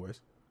to my boys.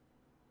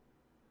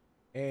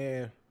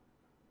 And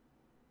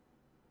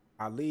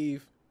I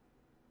leave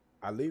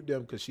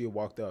them because she had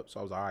walked up. So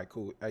I was like, all right,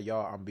 cool. Hey,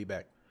 y'all, I'm gonna be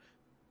back.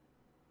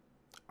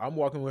 I'm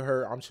walking with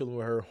her. I'm chilling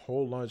with her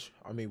whole lunch.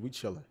 I mean, we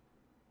chilling.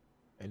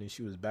 And then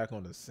she was back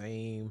on the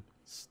same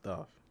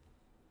stuff.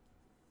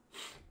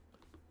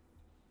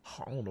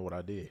 I don't know what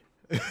I did.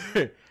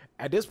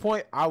 At this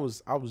point, I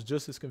was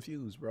just as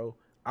confused, bro.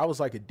 I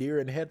was like a deer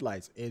in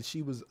headlights, and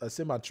she was a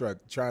semi truck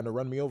trying to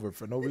run me over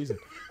for no reason.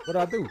 What did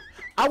I do?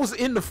 I was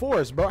in the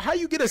forest, bro. How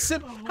you get a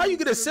semi?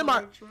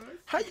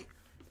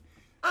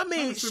 I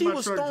mean, she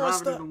was throwing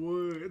stuff. In the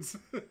woods.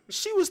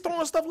 She was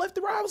throwing stuff left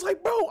and right. I was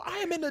like, bro, I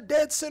am in the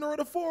dead center of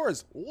the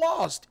forest,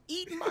 lost,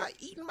 eating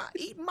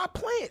my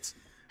plants.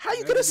 How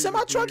you get a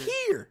semi truck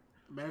here?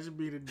 Imagine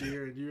being a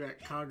deer and you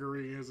at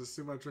Congaree as a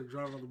semi truck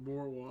driving on the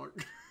boardwalk.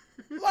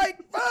 Like,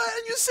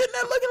 and you sitting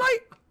there looking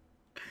like,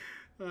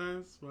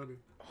 that's funny.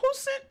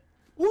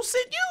 Who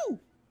sent you?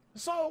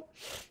 So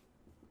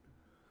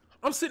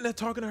I'm sitting there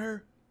talking to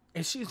her,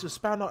 and she's just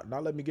spouting out,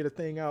 not letting me get a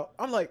thing out.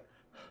 I'm like,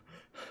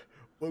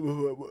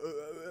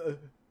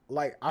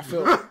 like I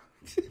felt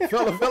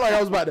like I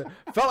was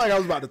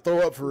about to throw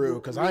up for real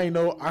because I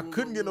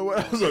couldn't get nowhere.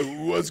 I was like,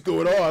 what's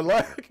going on?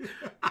 Like,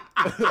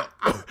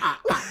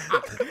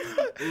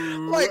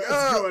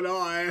 what's going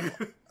on?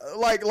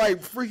 like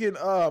freaking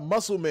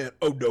Muscle Man.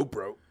 Oh no,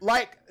 bro.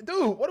 Like,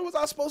 dude, what was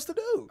I supposed to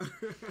do?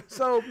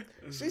 So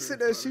she said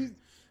that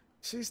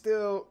she's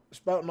still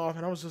spouting off,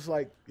 and I was just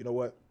like, you know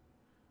what?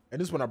 And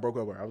this is when I broke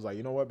up with her. I was like,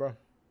 you know what, bro?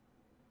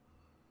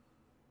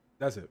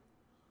 That's it.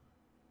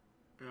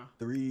 Yeah.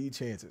 3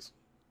 chances.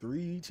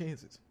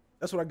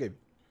 That's what I gave you.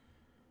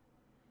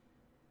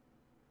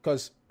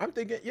 Because I'm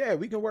thinking, yeah,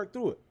 we can work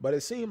through it. But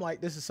it seemed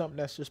like this is something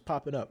that's just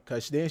popping up.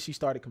 Because then she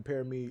started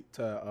comparing me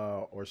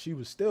to, or she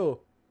was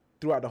still,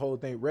 throughout the whole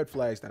thing, red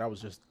flags that I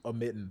was just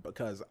omitting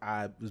because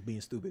I was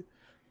being stupid.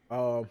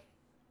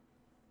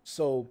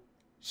 So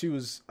she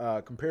was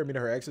comparing me to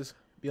her exes,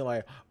 being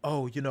like,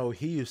 oh,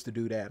 he used to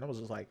do that. And I was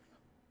just like,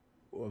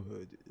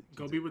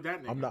 go be with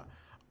that nigga.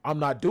 I'm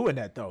not doing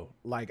that though.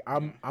 Like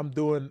I'm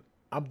doing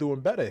I'm doing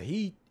better.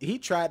 He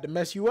tried to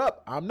mess you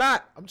up. I'm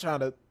not. I'm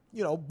trying to,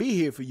 be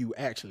here for you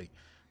actually,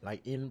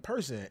 like in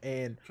person,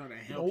 and trying to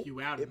help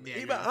you out.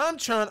 I'm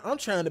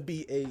trying to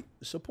be a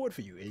support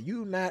for you, and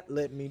you not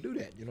letting me do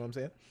that. You know what I'm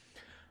saying?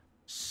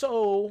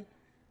 So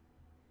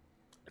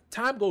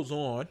time goes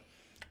on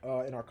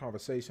in our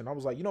conversation. I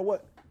was like, you know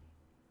what?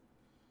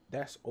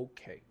 That's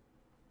okay.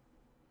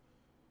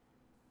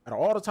 Out of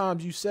all the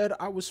times you said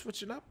I was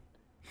switching up,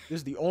 this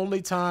is the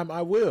only time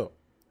I will.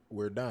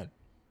 We're done.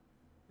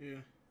 Yeah.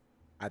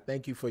 I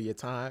thank you for your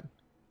time.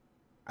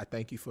 I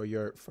thank you for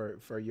your for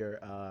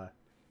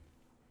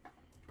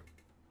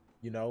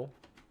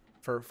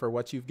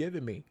what you've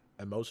given me.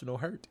 Emotional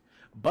hurt.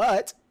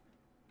 But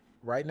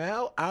right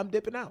now I'm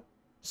dipping out.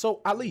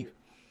 So I leave.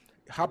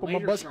 Hop on my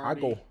bus, I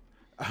go.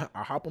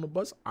 I hop on the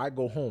bus, I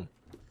go home.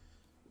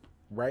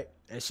 Right?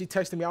 And she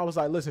texted me. I was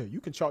like, listen, you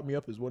can chalk me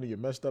up as one of your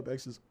messed up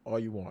exes all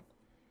you want.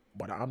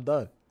 But I'm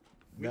done.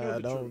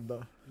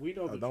 Don't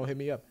hit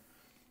me up.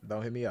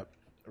 Don't hit me up.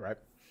 Right?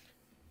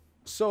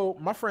 So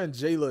my friend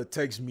Jayla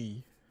texts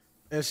me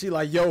and she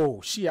like,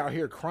 yo, she out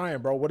here crying,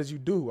 bro. What did you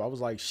do? I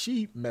was like,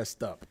 she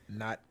messed up,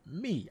 not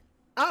me.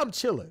 I'm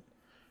chilling.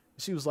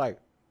 She was like,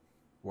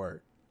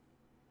 word.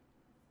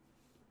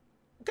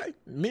 Okay.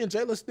 Me and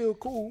Jayla still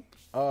cool.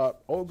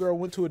 Old girl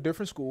went to a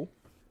different school.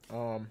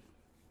 I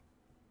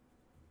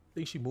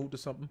think she moved or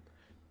something,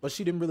 but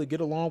she didn't really get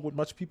along with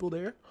much people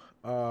there.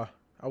 That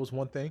was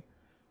one thing.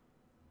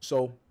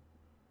 So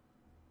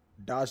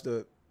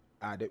didn't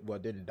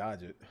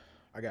dodge it.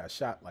 I got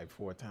shot like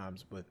 4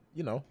 times, but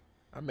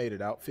I made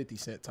it out. 50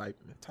 Cent type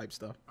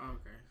stuff.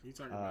 Okay, you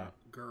talking about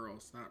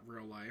girls, not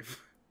real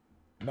life.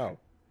 No,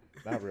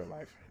 not real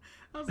life.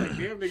 I was like,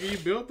 damn nigga, you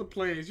built the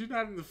planes. You're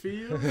not in the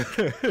field.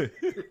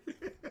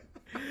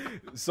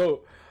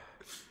 So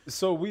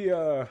we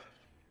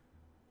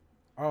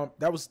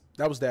that was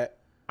that.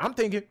 I'm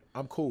thinking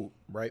I'm cool,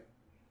 right?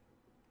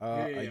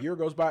 A year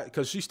goes by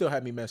because she still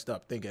had me messed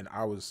up, thinking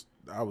I was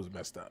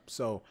messed up.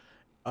 So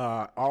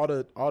all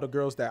the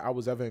girls that I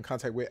was ever in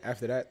contact with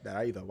after that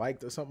I either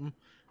liked or something,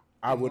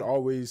 I would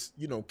always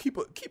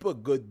keep a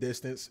good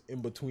distance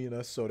in between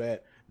us so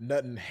that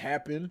nothing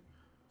happened,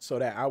 so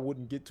that I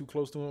wouldn't get too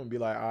close to him and be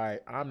like, all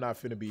right, I'm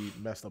not finna be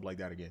messed up like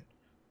that again.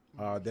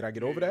 Did I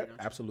get over that?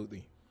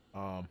 Absolutely.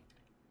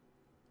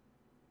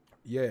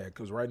 Yeah,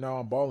 because right now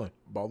I'm balling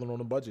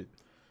on a budget.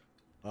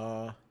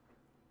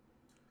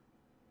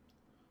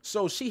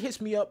 So she hits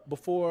me up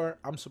before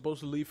I'm supposed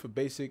to leave for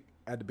basic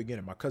at the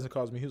beginning. My cousin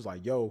calls me. He was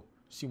like, yo,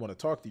 she want to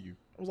talk to you.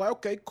 I was like,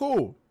 okay,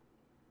 cool.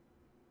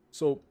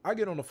 So I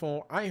get on the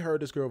phone. I ain't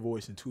heard this girl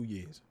voice in 2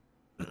 years.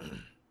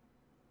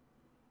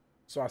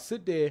 So I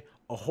sit there.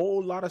 A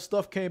whole lot of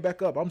stuff came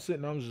back up. I'm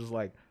just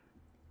like,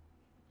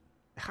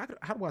 how do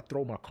I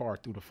throw my car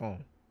through the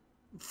phone?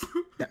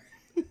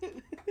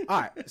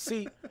 All right.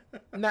 See,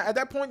 now at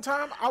that point in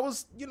time, I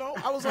was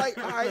like,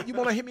 all right, you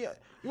want to hit me up?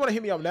 You want to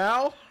hit me up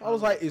now? I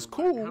was like, it's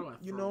cool,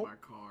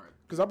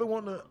 because I've been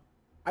wanting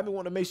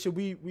to make sure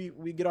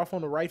we get off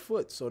on the right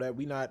foot so that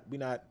we not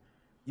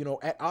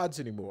at odds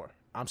anymore.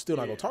 I'm still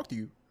not gonna talk to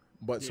you,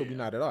 but so we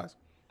not at odds.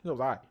 So it was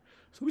all right.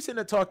 So we sitting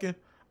there talking.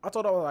 I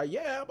told her, I was like,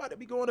 yeah, I'm about to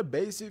be going to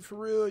basic for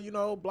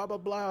real, blah blah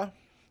blah,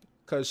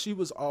 because she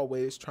was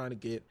always trying to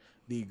get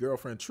the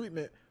girlfriend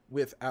treatment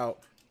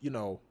without,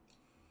 because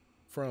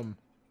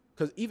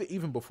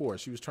even before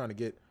she was trying to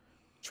get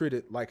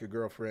treated like a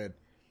girlfriend,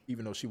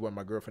 even though she wasn't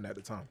my girlfriend at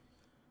the time.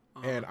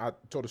 And I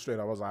told her straight,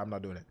 I was like, I'm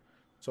not doing it.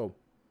 So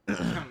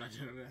I'm not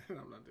doing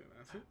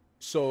that.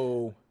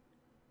 So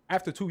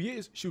after 2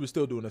 years, she was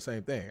still doing the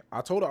same thing.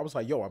 I told her, I was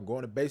like, yo, I'm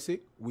going to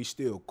basic. We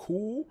still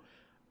cool.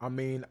 I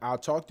mean, I'll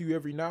talk to you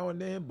every now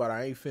and then, but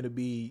I ain't finna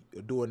be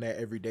doing that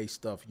everyday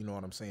stuff. You know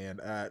what I'm saying?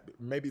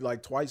 Maybe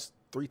like 2-3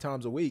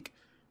 times a week.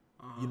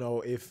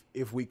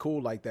 If we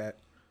cool like that.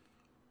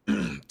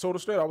 Told her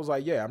straight, I was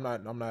like, yeah, I'm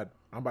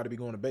about to be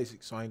going to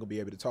basic, so I ain't gonna be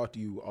able to talk to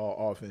you all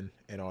often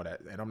and all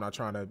that. And I'm not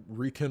trying to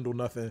rekindle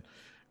nothing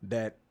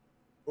that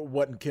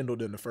wasn't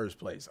kindled in the first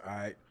place. All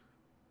right.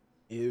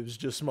 It was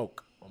just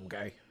smoke.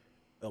 Okay.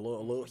 A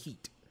little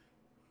heat.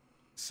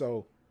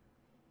 So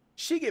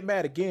she get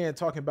mad again,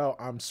 talking about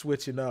I'm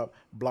switching up,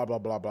 blah, blah,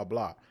 blah, blah,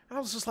 blah. And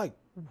I was just like,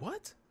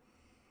 what?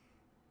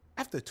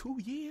 After 2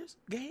 years,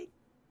 gang?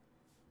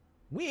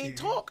 We ain't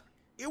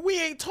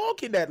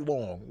talking that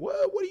long.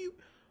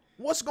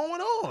 What's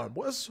going on?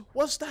 What's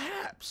the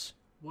haps?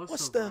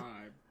 What's the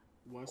vibe?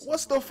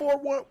 What's the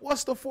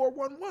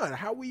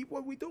 411?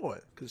 What we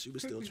doing? Because she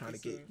was still trying to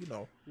get,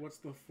 What's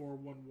the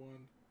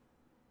 411?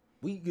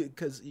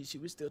 Because she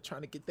was still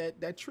trying to get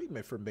that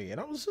treatment from me, and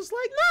I was just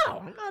like, no,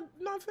 I'm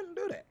not finna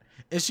do that.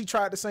 And she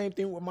tried the same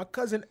thing with my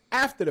cousin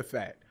after the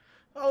fact.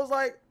 I was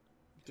like,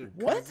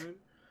 what? Cousin?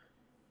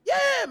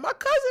 Yeah, my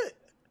cousin.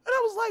 And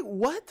I was like,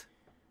 what?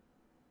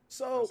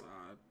 So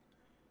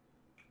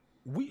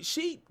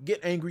she get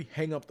angry,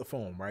 hang up the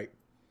phone, right?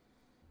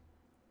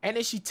 And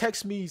then she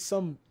texts me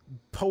some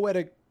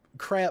poetic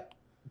crap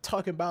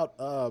talking about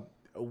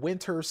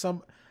winter.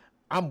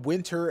 I'm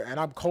winter and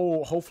I'm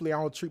cold. Hopefully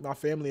I don't treat my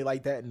family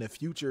like that in the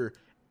future.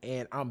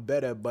 and I'm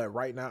better. But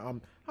right now,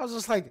 I was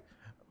just like,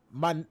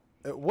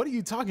 what are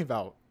you talking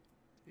about,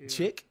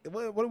 chick?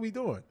 What are we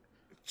doing,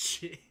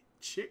 chick?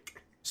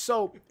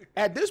 So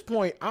at this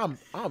point, I'm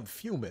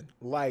fuming.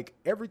 Like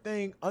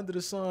everything under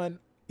the sun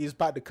is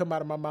about to come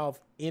out of my mouth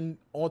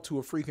onto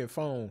a freaking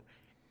phone,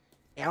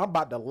 and I'm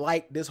about to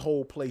light this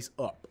whole place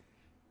up.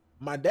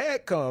 My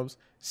dad comes,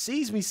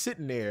 sees me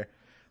sitting there.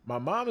 My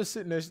mom is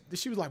sitting there.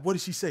 She was like, "What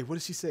did she say? What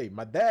did she say?"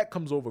 My dad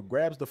comes over,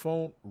 grabs the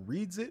phone,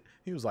 reads it.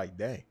 He was like,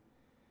 "Dang.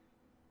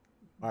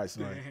 All right,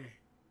 son."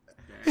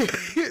 He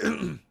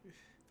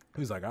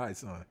was like, "All right,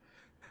 son.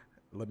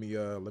 Let me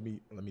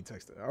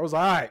text her." I was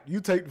like, "All right,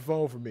 you take the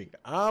phone from me.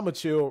 I'ma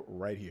chill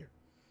right here."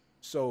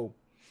 So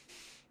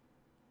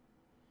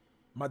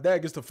my dad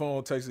gets the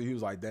phone, texts her. He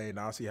was like, "Dang,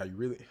 now I see how you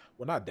really."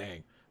 Well, not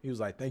dang. He was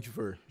like, "Thank you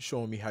for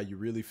showing me how you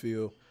really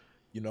feel.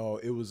 You know,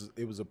 it was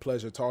a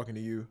pleasure talking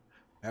to you.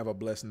 Have a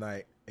blessed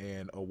night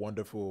and a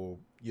wonderful,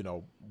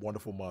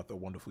 wonderful month, a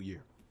wonderful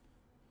year."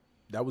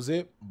 That was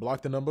it.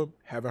 Blocked the number.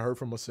 Haven't heard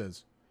from her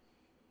since.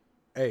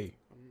 Hey.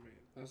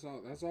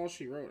 That's all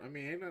she wrote. I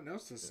mean, ain't nothing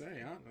else to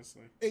say,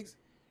 honestly.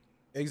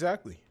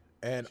 Exactly.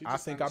 And I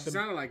think I've been...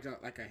 sounded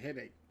like a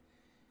headache.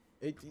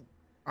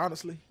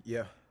 Honestly,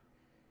 yeah.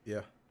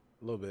 Yeah,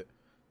 a little bit.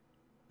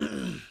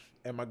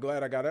 Am I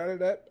glad I got out of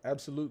that?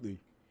 Absolutely.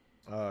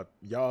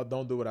 Y'all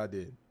don't do what I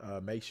did.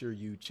 Make sure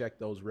you check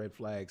those red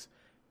flags,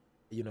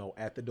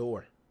 at the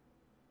door.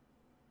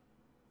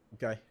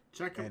 Okay?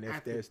 Check them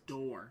at the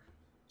door.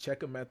 Check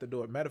them at the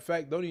door. Matter of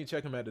fact, don't even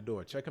check them at the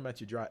door. Check them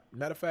at your drive.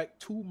 Matter of fact,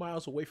 2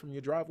 miles away from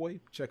your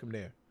driveway, check them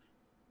there.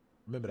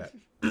 Remember that.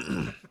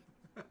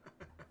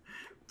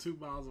 2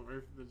 miles away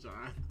from the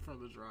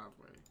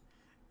driveway.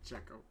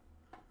 Check them.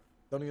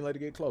 Don't even let it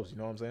get close. You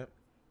know what I'm saying?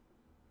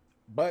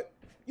 But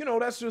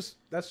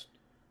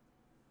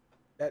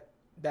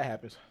that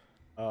happens.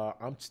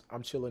 I'm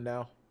chilling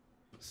now,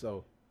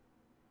 so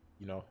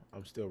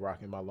I'm still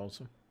rocking my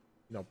lonesome.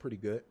 Pretty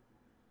good.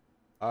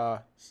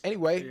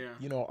 Anyway,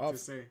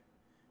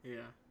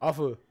 off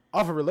of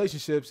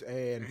relationships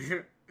and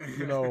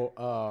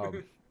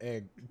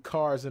and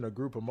cars in a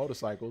group of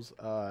motorcycles.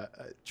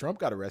 Trump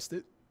got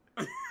arrested.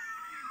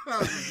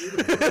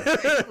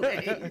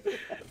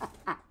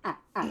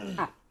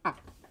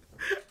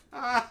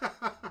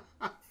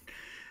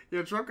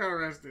 Yeah, Trump got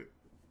arrested.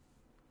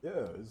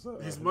 Yeah,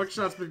 his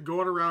mugshot's been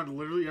going around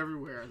literally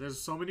everywhere.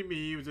 There's so many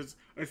memes. It's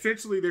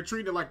essentially they're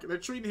treating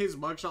his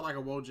mugshot like a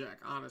Wojak,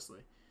 honestly.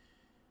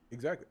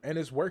 Exactly, and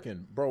it's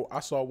working, bro. I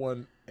saw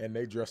one, and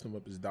they dressed him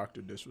up as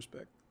Dr.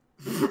 Disrespect.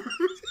 Yeah,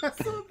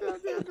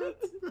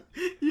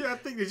 I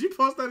think did you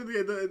post that in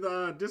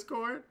the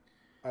Discord?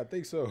 I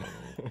think so.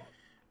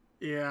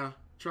 Yeah,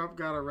 Trump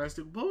got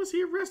arrested. What was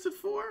he arrested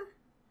for?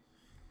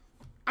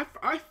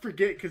 I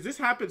forget because this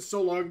happened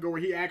so long ago where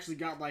he actually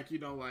got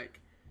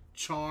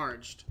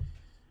charged.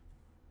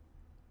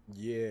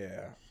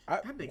 Yeah,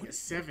 that nigga's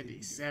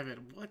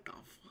 77. What the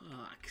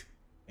fuck?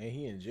 And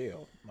he in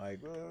jail. Like,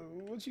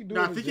 what you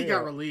doing? No, I think he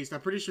got released.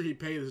 I'm pretty sure he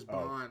paid his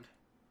bond.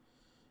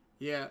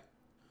 Yeah.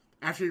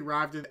 After he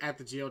arrived at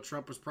the jail,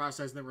 Trump was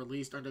processed and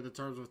released under the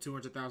terms of a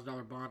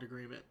 $200,000 bond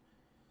agreement.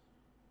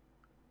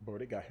 Bro,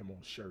 they got him on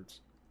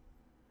shirts.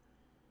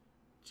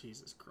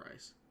 Jesus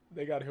Christ.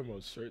 They got him on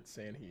shirts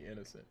saying he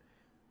innocent.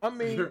 I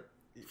mean...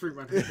 Free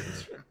my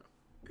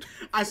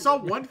I saw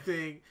one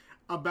thing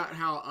about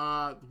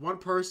how one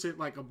person,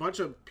 like a bunch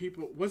of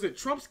people... Was it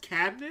Trump's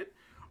cabinet?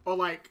 Or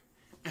like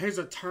his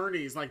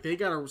attorneys? Like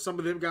some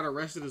of them got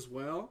arrested as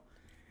well.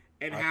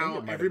 And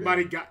how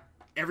everybody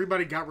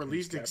got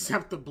released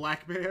except the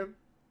black man.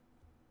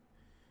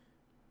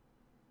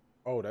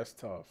 Oh, that's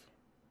tough.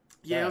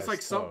 Yeah, it's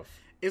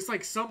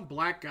like some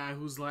black guy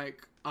who's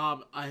like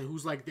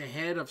the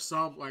head of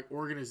some like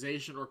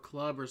organization or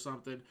club or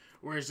something,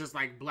 where it's just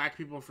like black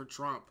people for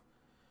Trump.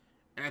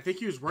 And I think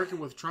he was working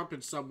with Trump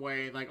in some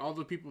way. Like all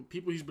the people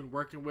he's been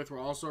working with were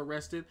also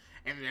arrested,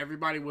 and then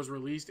everybody was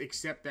released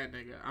except that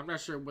nigga. I'm not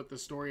sure what the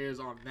story is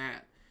on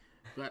that,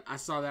 but I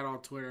saw that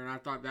on Twitter and I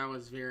thought that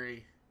was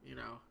very,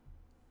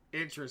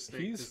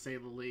 interesting to say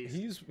the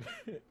least.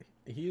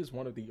 He is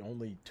one of the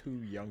only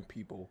 2 young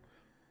people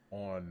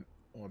on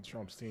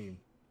Trump's team.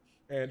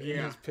 And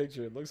in his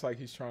picture, it looks like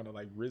he's trying to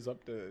like rizz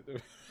up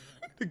the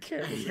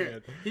cameraman. Yeah,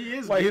 he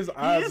is. Like his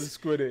eyes are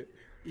squinted.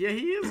 Yeah,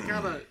 he is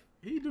kind of.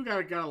 He do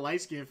got a light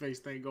skin face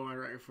thing going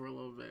right for a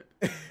little bit.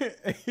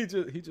 he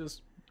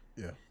just.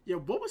 Yeah. Yeah.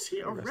 What was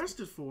he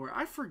arrested for?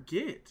 I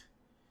forget.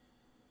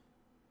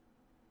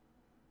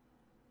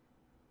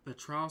 The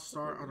trial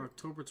start on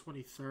October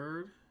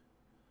 23rd.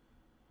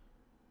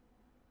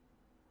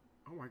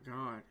 Oh my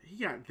God, he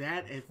got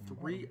that and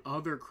 3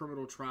 other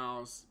criminal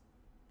trials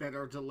that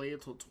are delayed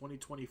until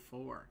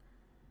 2024.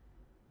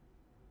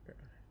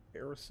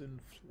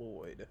 Harrison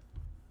Floyd.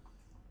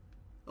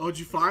 Oh, did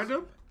you find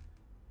him?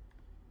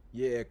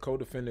 Yeah,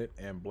 co-defendant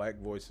and Black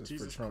Voices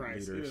for Trump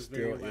leaders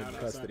still in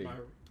custody.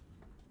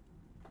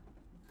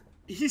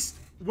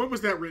 When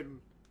was that written?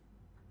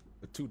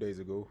 2 days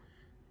ago.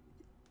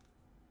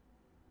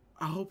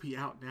 I hope he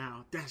out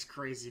now. That's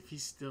crazy. If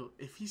he's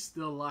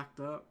still locked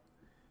up.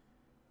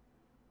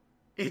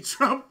 And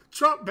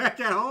Trump back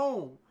at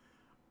home.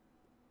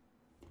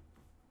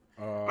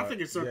 I think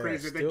it's so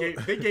crazy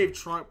that they gave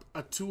Trump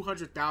a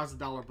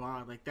 $200,000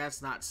 bond. Like,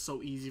 that's not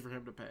so easy for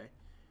him to pay.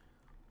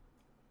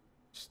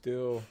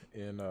 Still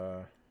in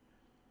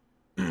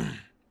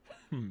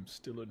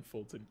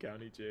Fulton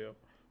County Jail.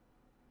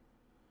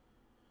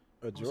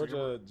 A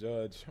Georgia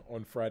judge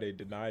on Friday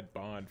denied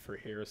bond for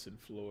Harrison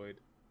Floyd,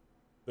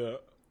 the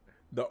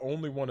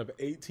only one of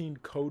 18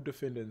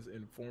 co-defendants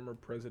in former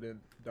President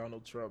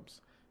Donald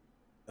Trump's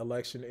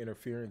election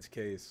interference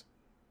case,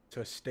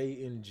 to stay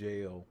in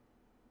jail.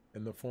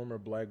 And the former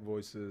Black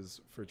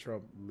Voices for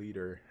Trump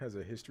leader has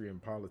a history in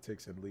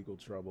politics and legal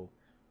trouble.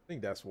 I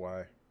think that's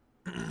why.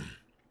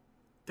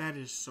 That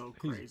is so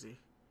crazy.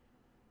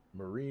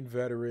 Marine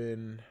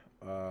veteran,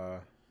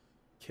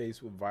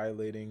 case with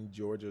violating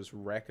Georgia's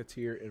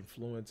racketeer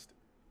influenced.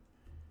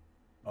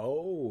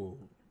 Oh,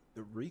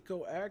 the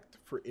RICO Act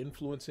for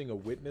influencing a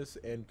witness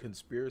and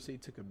conspiracy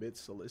to commit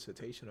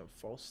solicitation of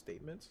false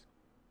statements.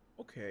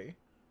 Okay.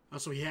 Oh,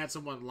 so he had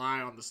someone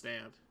lie on the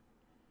stand.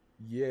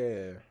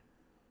 Yeah.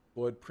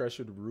 Floyd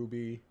pressured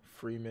Ruby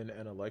Freeman,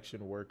 an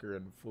election worker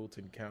in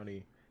Fulton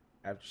County,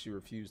 after she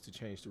refused to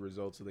change the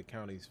results of the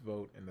county's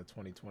vote in the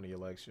 2020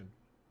 election.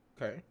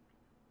 Okay.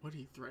 What did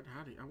he threaten?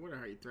 I wonder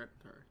how he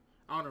threatened her.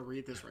 I want to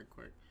read this right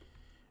quick.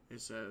 It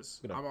says,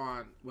 I'm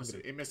on,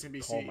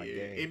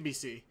 MSNBC?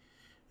 NBC.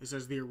 It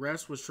says, the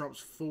arrest was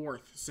Trump's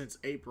fourth since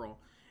April,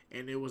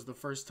 and it was the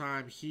first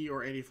time he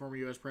or any former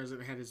U.S.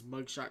 president had his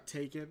mugshot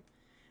taken.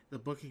 The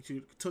booking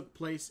took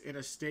place in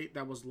a state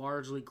that was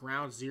largely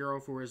ground zero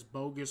for his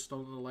bogus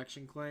stolen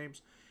election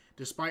claims,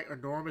 despite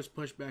enormous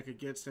pushback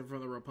against him from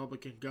the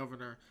Republican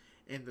governor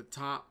and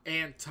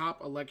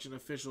top election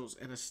officials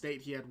in a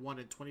state he had won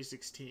in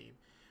 2016.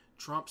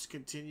 Trump's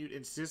continued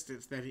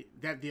insistence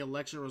that the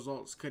election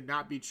results could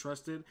not be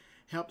trusted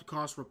helped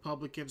cost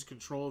Republicans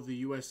control of the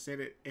U.S.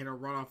 Senate in a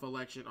runoff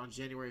election on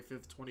January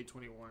 5th,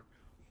 2021.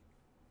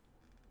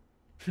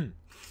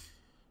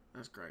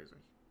 That's crazy.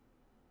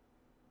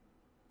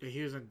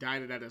 He was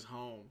indicted at his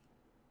home.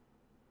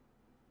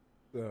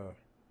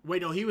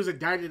 Wait, no, he was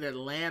indicted in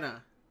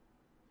Atlanta.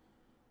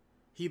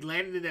 He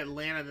landed in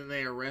Atlanta, then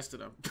they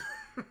arrested him.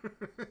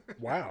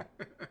 Wow.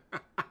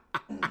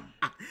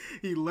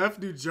 He left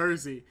New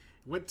Jersey,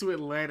 went to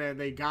Atlanta, and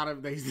they got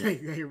him.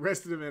 They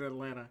arrested him in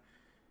Atlanta.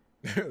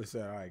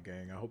 So, all right,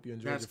 gang. I hope you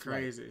enjoyed. That's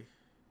crazy.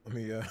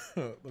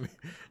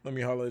 Let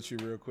me holler at you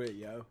real quick,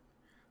 yo.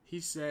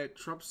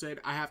 Trump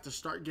said, I have to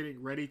start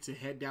getting ready to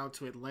head down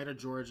to Atlanta,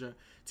 Georgia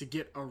to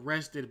get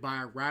arrested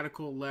by a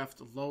radical left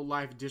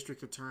low-life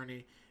district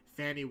attorney,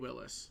 Fannie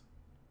Willis.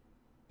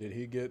 Did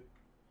he get,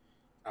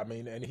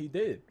 and he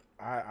did.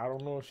 I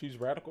don't know if she's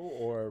radical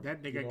or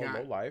that nigga got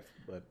low-life,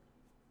 but.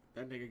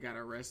 That nigga got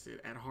arrested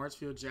at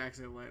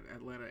Hartsfield-Jackson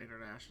Atlanta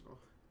International.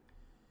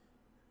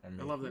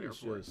 I love that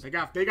airport.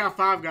 They got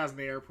five guys in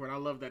the airport. I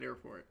love that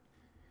airport.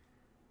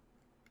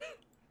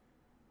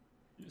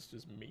 It's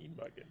just mean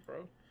mugging,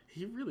 bro.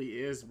 He really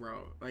is,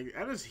 bro. Like,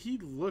 he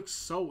looks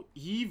so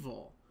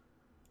evil.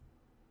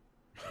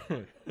 He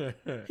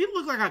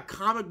looked like a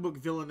comic book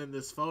villain in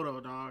this photo,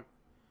 dog.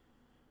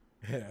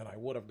 Yeah, and I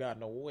would have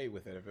gotten away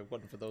with it if it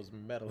wasn't for those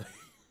meddling.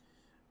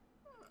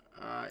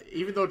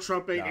 Even though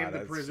Trump ain't in the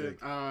prison,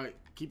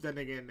 keep that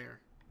nigga in there.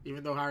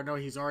 Even though I know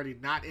he's already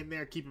not in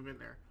there, keep him in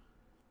there.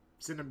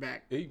 Send him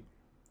back.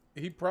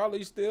 He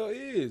probably still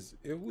is.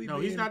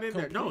 He's not in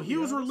there. No, he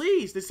was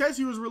released. It says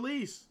he was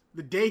released.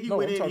 The day he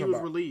went in, he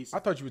was released. I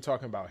thought you were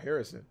talking about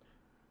Harrison.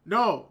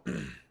 No.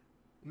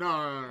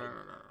 No.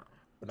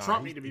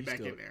 Trump need to be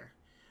back in there.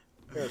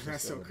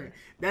 That's so crazy.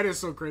 That is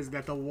so crazy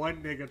that the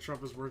one nigga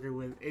Trump is working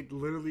with,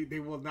 they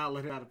will not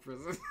let him out of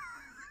prison.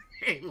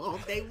 They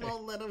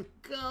won't let him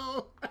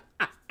go.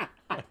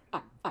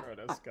 Bro,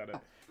 that's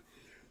gotta.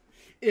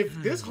 If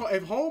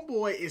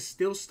homeboy is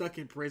still stuck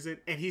in prison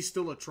and he's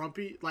still a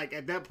Trumpy, like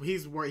at that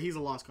he's a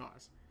lost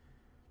cause.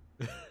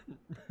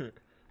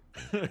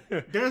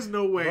 There's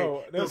no way.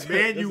 Bro,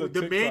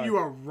 the man you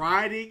are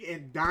riding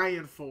and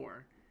dying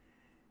for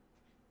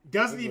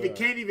doesn't even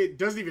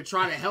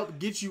try to help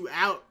get you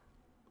out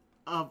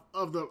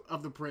of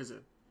the prison,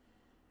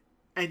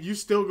 and you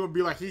still gonna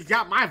be like, he's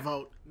got my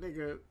vote,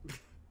 nigga.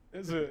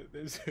 There's a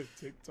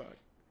TikTok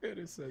and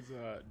it says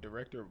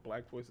director of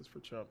Black Voices for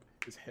Trump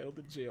is held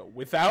in jail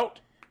without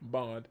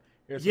bond.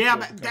 Yeah,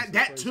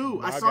 that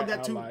too. I saw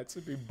that too.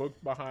 To be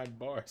booked behind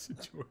bars in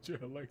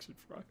Georgia election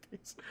fraud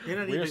case.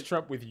 Where's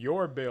Trump with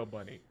your bail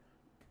money?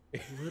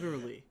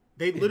 Literally,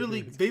 they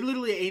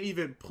literally ain't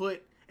even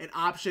put an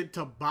option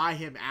to buy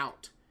him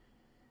out.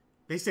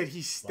 They said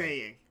he's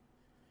staying.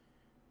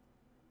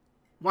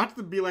 Watch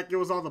them be like it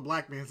was all the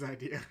black man's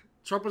idea.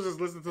 Trump was just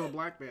listening to the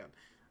black man.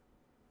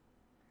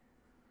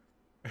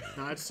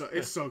 No,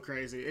 it's so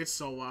crazy. It's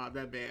so wild.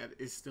 That man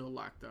is still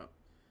locked up.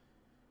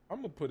 I'm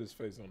gonna put his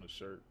face on a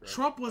shirt, bro.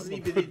 Trump wasn't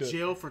even in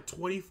jail for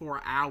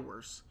 24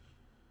 hours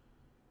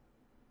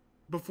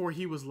before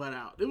he was let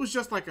out. It was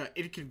just like an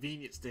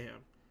inconvenience to him.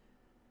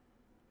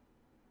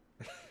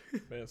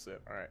 Man said,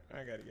 "All right,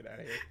 I gotta get out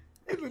of here."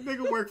 And the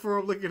nigga work for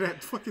him looking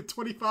at fucking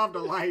 25 to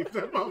life.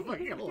 That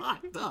motherfucker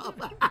locked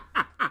up.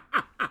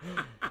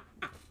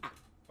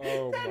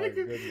 Oh my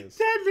goodness.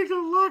 That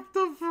nigga locked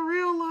up for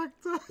real,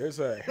 locked up. There's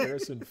a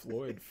Harrison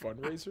Floyd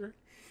fundraiser.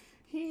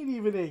 He ain't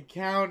even in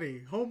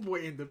county.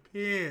 Homeboy in the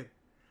pen.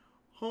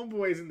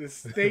 Homeboy's in the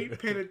state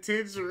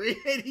penitentiary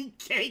and he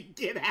can't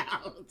get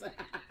out.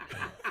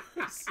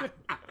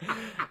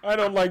 I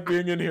don't like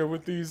being in here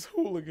with these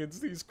hooligans,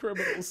 these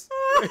criminals.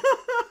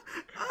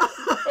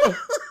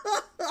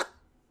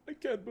 I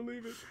can't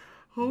believe it.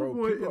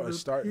 Homeboy Bro,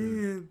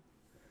 pen.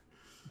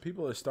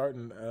 people are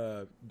starting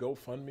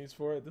GoFundMe's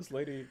for it. This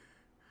lady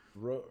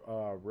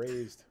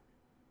raised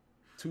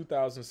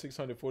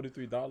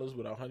 $2,643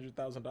 with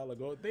 $100,000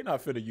 goal. They're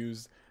not finna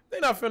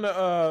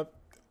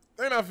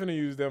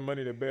use their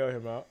money to bail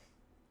him out.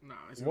 No,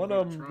 one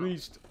of them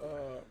reached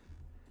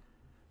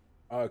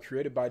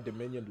created by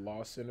Dominion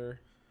Law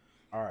Center.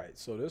 All right,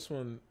 so this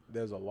one,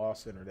 there's a law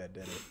center that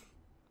did it.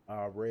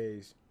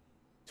 Raised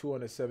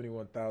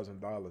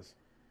 $271,000.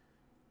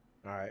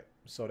 All right,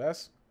 so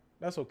that's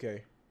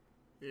okay.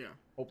 Yeah.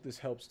 Hope this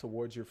helps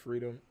towards your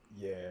freedom.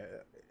 Yeah.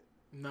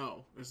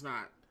 No, it's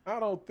not. I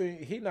don't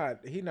think he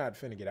not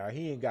finna get out.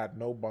 He ain't got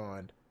no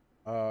bond.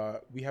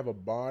 We have a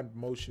bond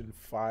motion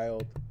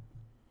filed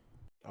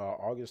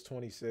August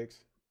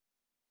 26th.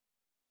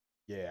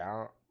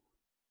 Yeah,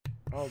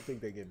 I don't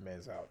think they get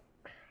Mez out.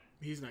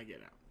 He's not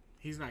getting out.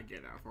 He's not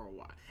getting out for a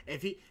while.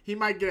 If he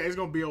might get out, it's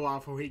gonna be a while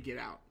before he get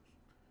out.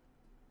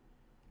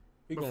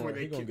 He gonna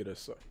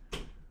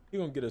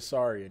get a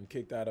sorry and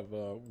kicked out of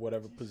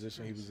whatever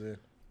position he was in.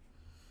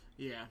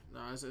 Yeah, no,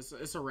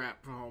 it's a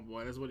wrap for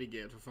homeboy. That's what he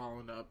gets for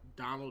following up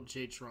Donald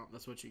J. Trump.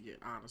 That's what you get,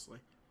 honestly.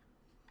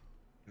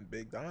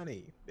 Big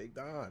Donnie, Big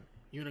Don.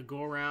 You gonna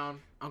go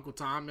around Uncle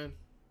Tommen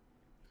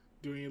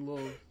doing your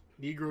little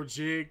Negro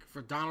jig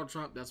for Donald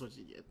Trump? That's what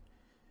you get.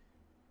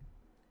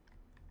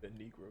 The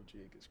Negro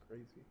jig is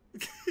crazy.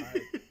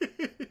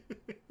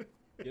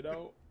 You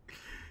know,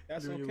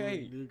 that's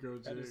okay.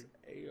 Negro that jig. is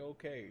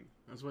A-okay.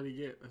 That's what he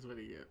get. That's what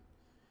he get.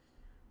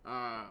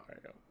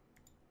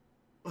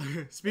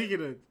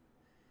 Speaking of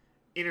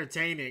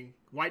entertaining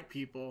white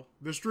people,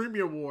 the Streamy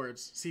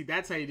Awards. See,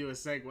 that's how you do a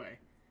segue.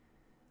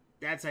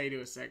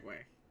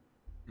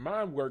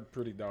 Mine worked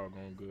pretty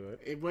doggone good.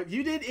 It wasn't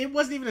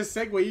even a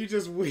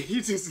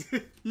segue.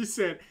 You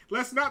said,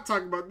 let's not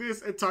talk about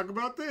this and talk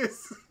about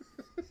this.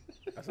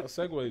 That's how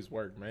segues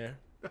work, man.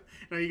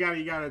 No, you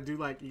gotta do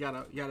like you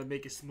gotta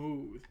make it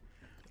smooth.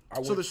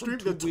 So the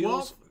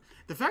 12th.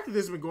 The fact that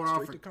this has been going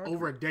on for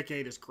over a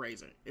decade is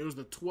crazy. It was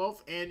the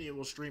 12th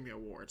annual Streamy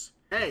Awards.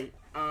 Hey,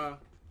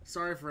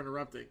 sorry for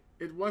interrupting.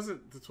 It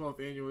wasn't the 12th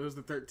annual, it was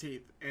the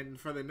 13th. And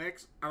for the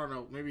next, I don't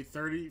know, maybe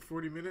 30,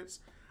 40 minutes,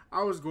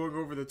 I was going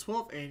over the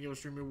 12th annual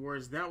Streamy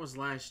Awards. That was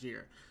last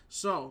year.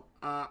 So,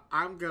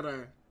 I'm going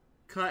to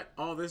cut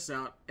all this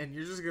out, and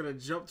you're just going to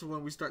jump to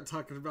when we start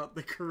talking about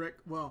the correct,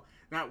 well,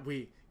 not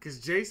we, because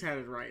Jace had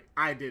it right.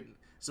 I didn't.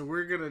 So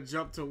we're going to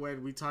jump to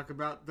when we talk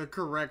about the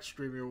correct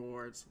Streamy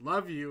Awards.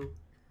 Love you.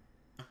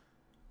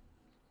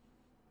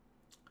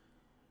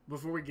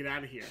 Before we get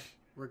out of here,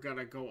 we're going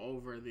to go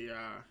over the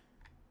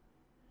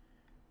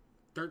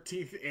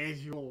 13th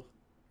annual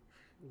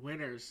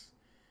winners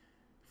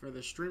for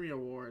the Streamy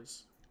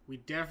Awards. I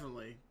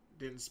definitely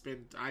didn't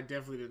spend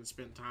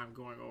time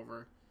going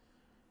over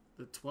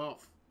the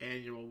 12th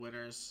annual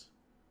winners.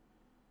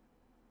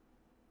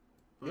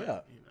 But,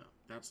 yeah.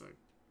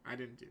 I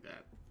didn't do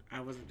that. I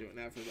wasn't doing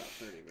that for about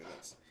 30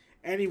 minutes.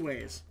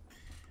 Anyways,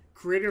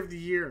 Creator of the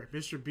Year,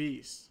 Mr.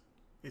 Beast.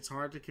 It's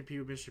hard to compete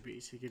with Mr.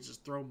 Beast. He can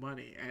just throw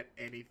money at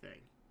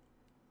anything.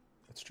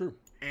 That's true.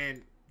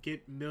 And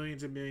get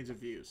millions and millions of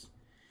views.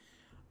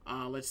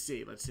 Let's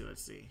see.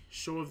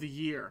 Show of the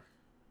Year.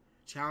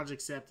 Challenge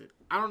accepted.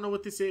 I don't know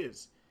what this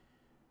is.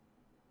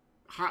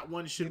 Hot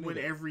Ones should win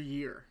every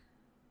year.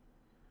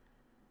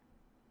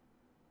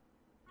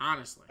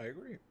 Honestly. I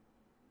agree.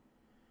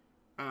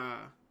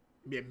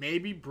 Yeah,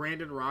 maybe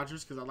Brandon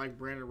Rogers, because I like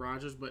Brandon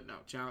Rogers, but no,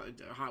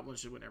 Hot Ones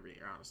should win every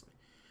year, honestly.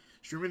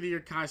 Streamer of the Year,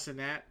 Kai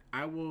Cenat.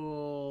 I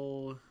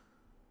will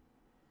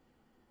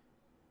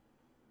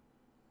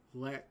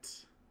let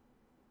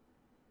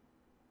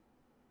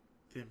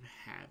them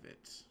have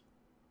it.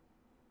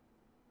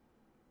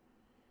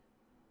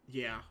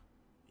 Yeah.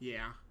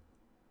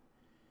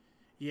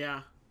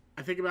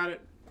 I think about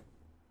it.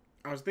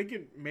 I was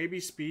thinking maybe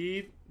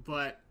Speed,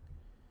 but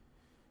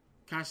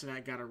Kai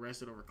Cenat got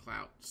arrested over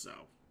clout, so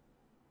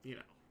you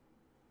know.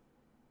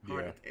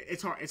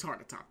 It's hard to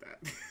top that.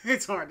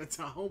 It's hard to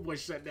top. Homeboy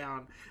shut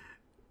down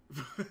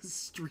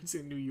streets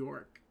in New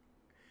York.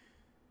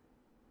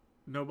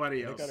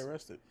 Nobody else. They got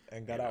arrested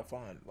and got out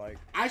fine. Like,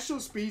 I Show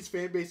Speed's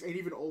fan base ain't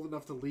even old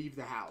enough to leave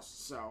the house,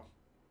 so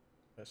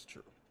that's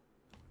true.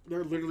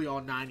 They're literally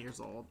all 9 years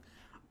old.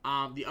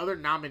 The other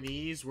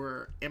nominees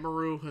were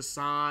Emaru,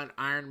 Hassan,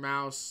 Iron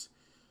Mouse,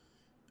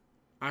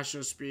 I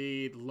Show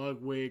Speed,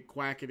 Ludwig,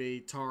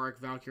 Quackity, Tarek,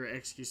 Valkyrie,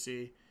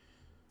 XQC.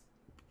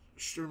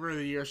 Streamer of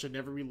the Year should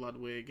never be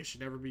Ludwig. It should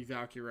never be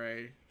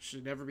Valkyrie. It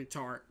should never be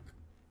Tark.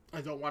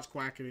 I don't watch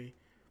Quackity.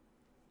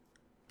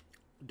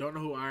 Don't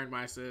know who Iron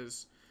Mouse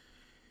is.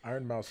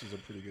 Iron Mouse is a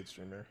pretty good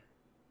streamer.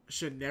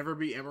 Should never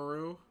be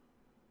Emaru.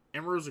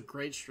 Emaru's a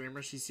great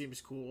streamer. She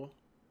seems cool.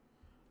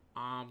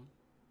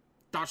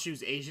 Thought she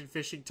was Asian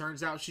fishing.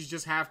 Turns out she's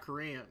just half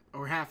Korean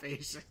or half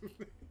Asian.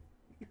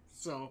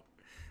 So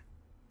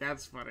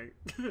that's funny.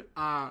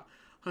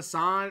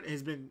 Hassan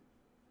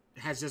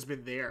has just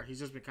been there. He's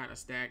just been kind of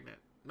stagnant.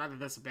 Not that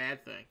that's a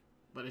bad thing,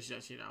 but it's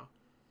just, he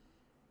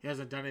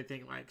hasn't done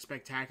anything like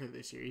spectacular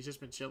this year. He's just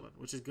been chilling,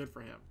 which is good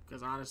for him.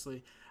 Because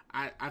honestly,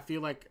 I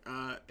feel like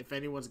if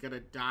anyone's gonna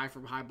die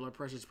from high blood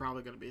pressure, it's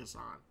probably gonna be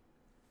Hassan.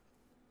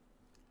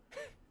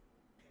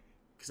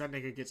 Because that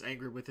nigga gets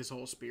angry with his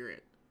whole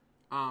spirit.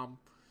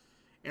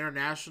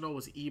 International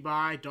was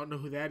Ebi. Don't know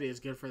who that is.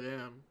 Good for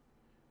them.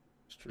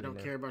 I don't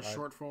care about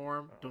short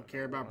form. Don't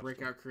care about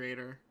breakout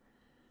creator.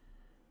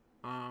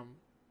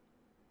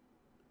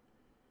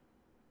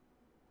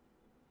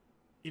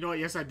 You know what?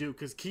 Yes, I do.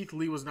 Because Keith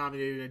Lee was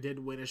nominated and did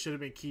win. It should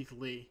have been Keith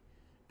Lee,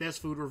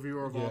 best food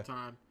reviewer of all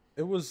time.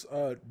 It was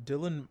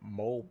Dylan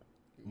Mol.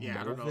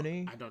 Yeah,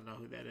 Mulvaney. I don't know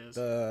who that is.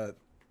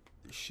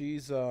 She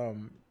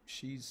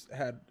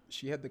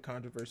had the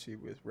controversy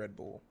with Red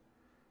Bull.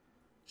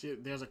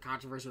 There's a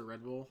controversy with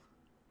Red Bull.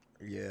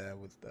 Yeah,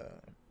 with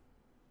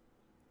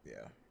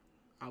yeah.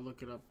 I'll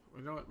look it up.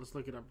 You know what? Let's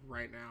look it up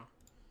right now.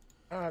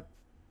 All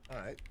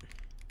right.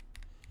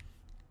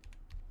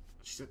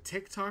 She's a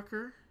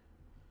TikToker.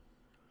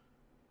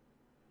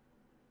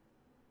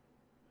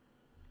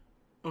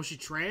 Oh, she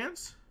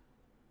trans?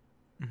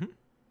 Mm-hmm.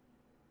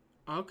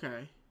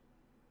 Okay.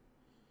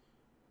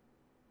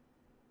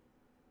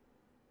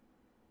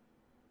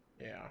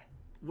 Yeah.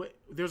 What?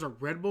 There's a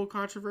Red Bull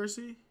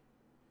controversy?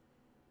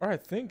 Or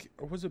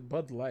was it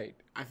Bud Light?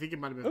 I think it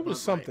might have been It was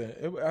Bud something.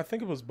 Light. I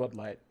think it was Bud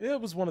Light.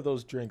 It was one of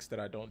those drinks that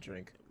I don't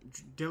drink.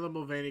 Dylan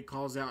Mulvaney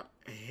calls out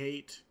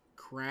hate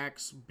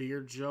cracks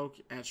beer joke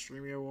at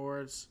Streaming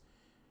Awards.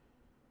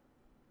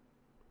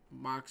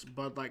 Mocks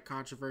Bud Light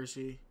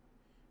controversy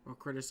or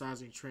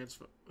criticizing trans.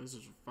 This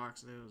is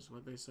Fox News.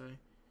 What they say?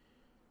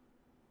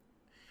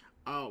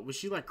 Oh, was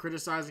she like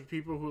criticizing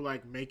people who are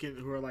like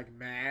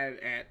mad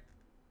at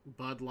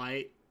Bud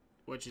Light,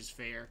 which is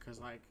fair because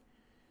like.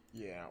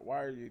 Yeah,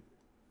 why are you?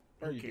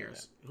 Who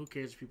cares? Who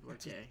cares if people are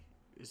gay?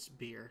 It's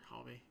beer,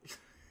 homie.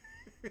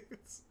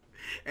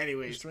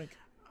 Anyways,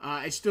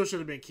 it still should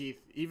have been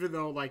Keith. Even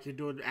though like you're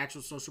doing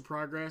actual social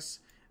progress,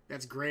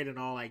 that's great and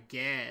all, I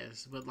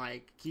guess. But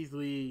like Keith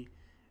Lee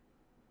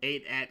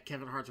ate at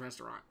Kevin Hart's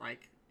restaurant.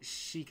 Like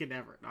she could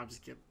never. No, I'm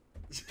just kidding.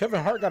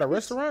 Kevin Hart got a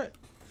restaurant?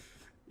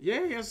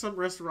 Yeah, he has some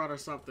restaurant or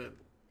something.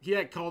 He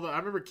had called up. I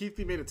remember Keith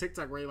Lee made a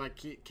TikTok where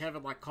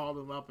Kevin like called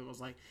him up and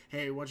was like,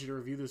 "Hey, I want you to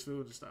review this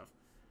food and stuff."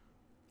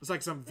 It's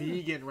like some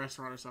vegan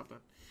restaurant or something.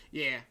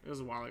 Yeah, it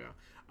was a while ago.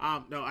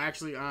 No,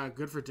 actually,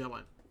 good for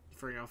Dylan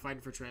for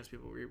fighting for trans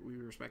people. We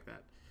respect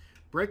that.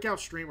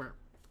 Breakout streamer,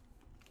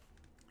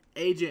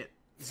 Agent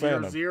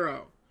Phantom.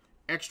 00,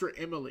 Extra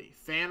Emily,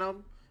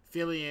 Phantom,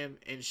 Fillion,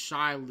 and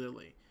Shy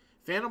Lily.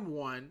 Phantom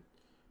won,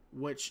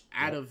 which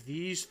out of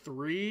these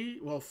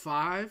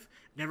 5,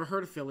 never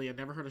heard of Fillion,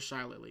 never heard of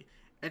Shy Lily.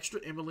 Extra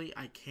Emily,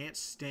 I can't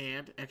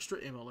stand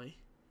Extra Emily.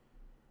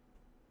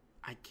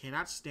 I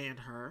cannot stand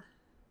her.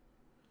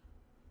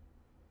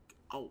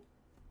 Oh,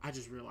 I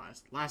just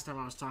realized. Last time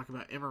I was talking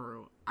about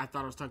Emaru, I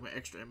thought I was talking about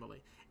Extra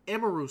Emily.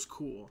 Emaru's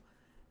cool.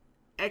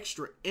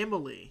 Extra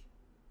Emily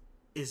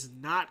is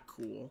not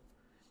cool.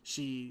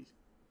 She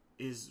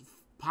is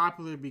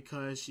popular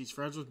because she's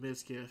friends with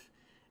Mizkif,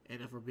 and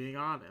if we're being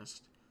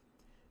honest,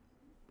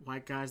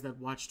 white guys that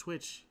watch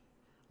Twitch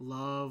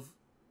love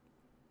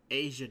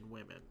Asian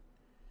women.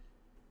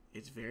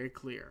 It's very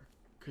clear.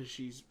 Because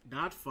she's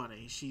not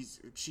funny. She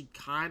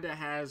kind of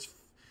has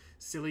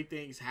silly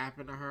things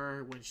happen to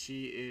her when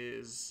she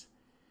is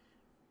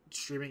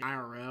streaming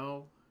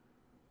IRL,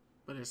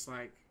 but it's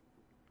like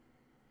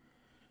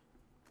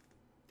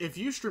if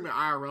you stream an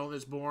IRL and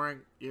it's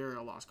boring, you're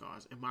a lost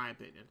cause, in my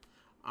opinion.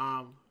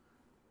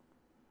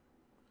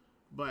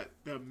 But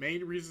the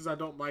main reasons I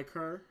don't like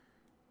her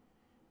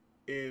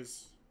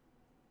is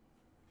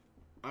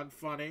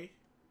unfunny.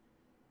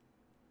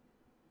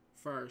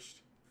 First,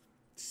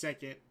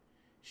 second,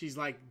 she's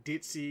like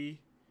ditzy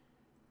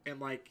and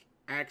like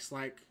acts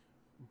like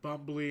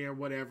bumbly or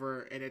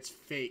whatever, and it's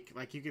fake.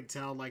 Like you can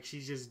tell like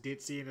she's just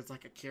ditzy and it's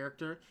like a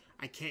character.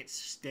 I can't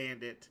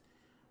stand it.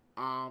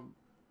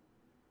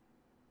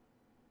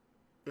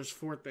 There's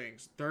 4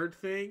 things. Third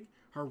thing,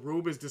 her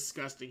room is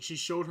disgusting. She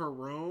showed her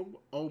room.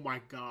 Oh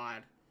my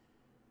god.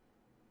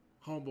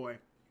 Homeboy,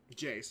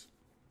 Jace.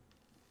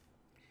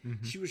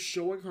 Mm-hmm. She was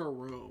showing her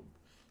room.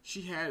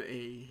 She had a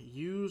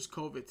used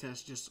COVID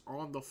test just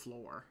on the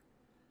floor.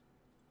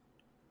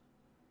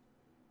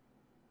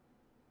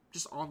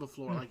 Just on the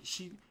floor. Like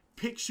she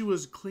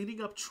was cleaning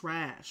up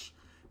trash.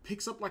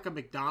 Picks up like a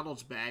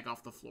McDonald's bag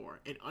off the floor.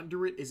 And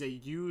under it is a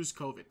used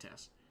COVID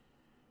test.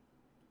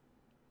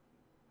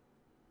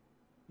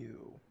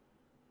 Ew.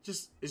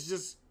 It's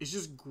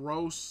just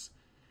gross.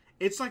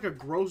 It's like a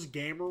gross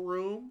gamer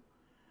room.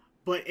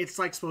 but it's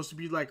like supposed to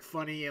be like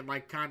funny and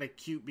like kind of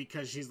cute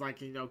because she's like,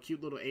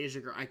 cute little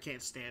Asian girl. I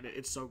can't stand it.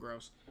 It's so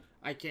gross.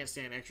 I can't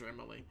stand Extra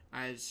Emily.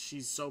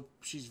 She's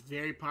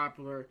very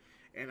popular,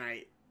 and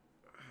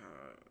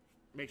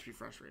makes me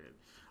frustrated.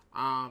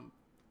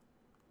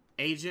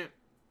 Agent,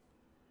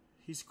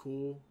 he's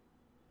cool.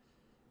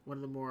 One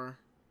of the more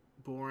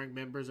boring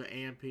members of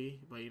AMP,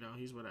 but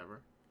he's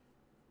whatever.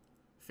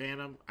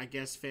 Phantom, I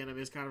guess Phantom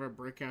is kind of a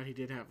breakout. He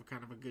did have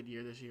kind of a good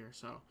year this year,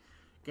 so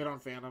good on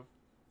Phantom.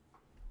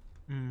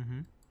 Mm-hmm.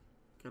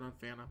 Good on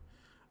Phantom.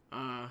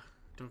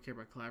 Don't care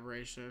about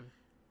collaboration.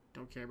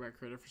 Don't care about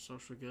credit for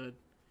social good.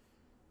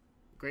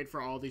 Great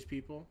for all these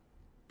people.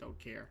 Don't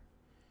care.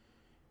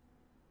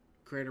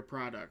 Creator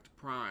product.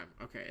 Prime.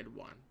 Okay, it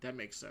won. That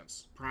makes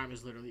sense. Prime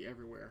is literally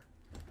everywhere.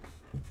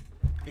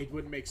 It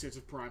wouldn't make sense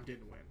if Prime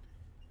didn't win.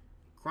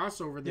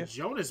 Crossover. The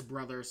Jonas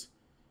Brothers.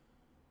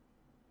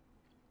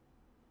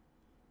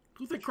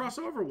 Who they cross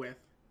over with?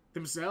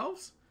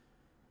 Themselves?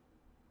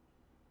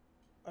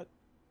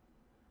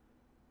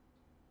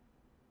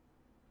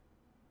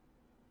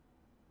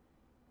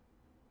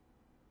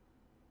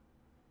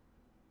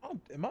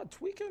 Am I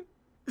tweaking?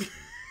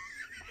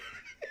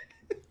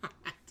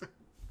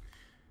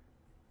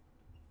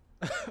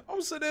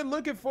 I'm sitting there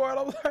looking for it.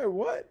 I was like,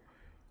 what?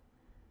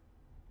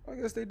 I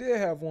guess they did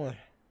have one.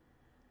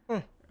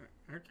 Okay.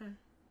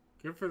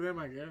 Good for them,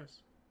 I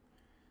guess.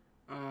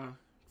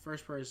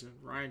 First person,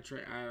 Ryan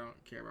Trey. I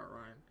don't care about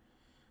Ryan.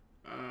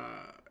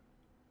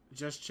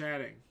 Just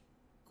Chatting.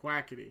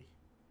 Quackity.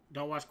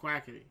 Don't watch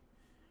Quackity.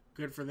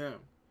 Good for them.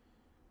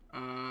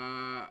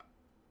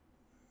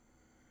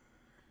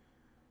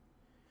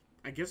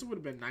 I guess it would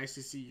have been nice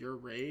to see Your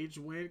Rage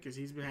win because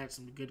he's had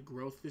some good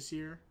growth this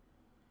year.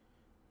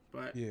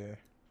 But yeah,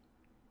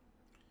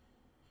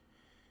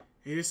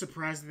 it is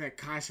surprising that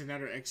Kai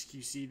Cenat or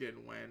XQC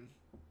didn't win.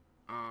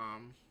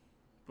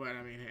 But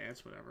I mean, hey,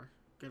 that's whatever.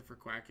 Good for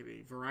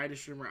Quackity. Variety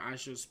streamer I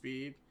Show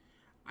Speed.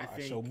 I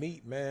Show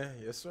Meat, man.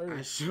 Yes, sir.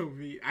 I Show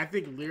Meat. I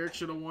think Lyric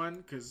should have won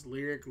because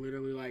Lyric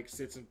literally like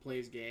sits and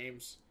plays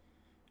games.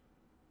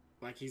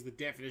 Like he's the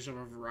definition of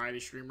a variety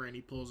streamer, and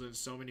he pulls in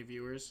so many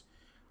viewers.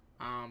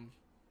 I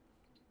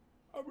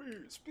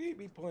mean, Speed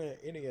be playing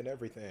any and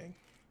everything.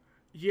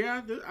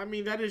 Yeah, I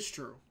mean, that is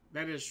true.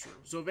 That is true.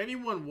 So if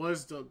anyone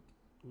was to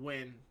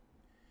win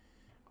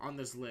on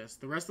this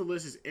list, the rest of the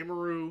list is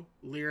Imaru,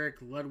 Lyric,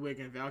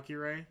 Ludwig, and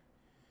Valkyrie.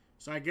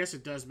 So I guess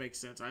it does make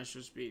sense. I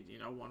should be,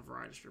 one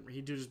variety streamer.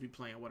 He do just be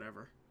playing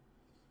whatever.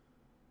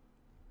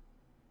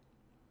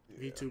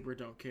 Yeah. VTuber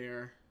don't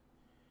care.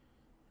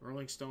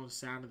 Rolling Stone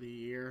Sound of the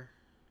Year.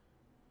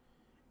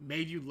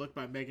 Made You Look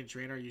by Megan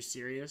Trainor. Are you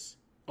serious?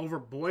 Over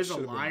Boy's a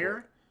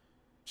Liar?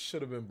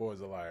 Should have been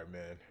Boy's a Liar,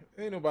 man.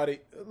 Ain't nobody...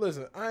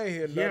 Listen, I ain't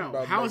hear nothing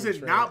about how Megan is it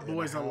Trainor not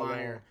Boy's a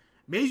Liar? Long.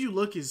 Made You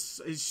Look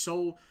is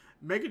so...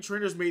 Megan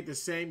Trainor's made the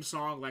same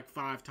song like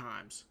 5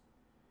 times.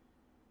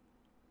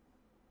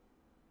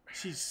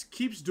 She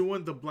keeps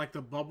doing the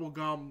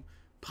bubblegum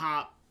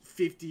pop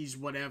 50s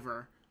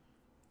whatever.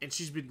 And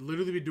she's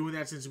literally been doing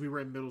that since we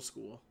were in middle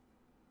school.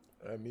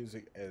 That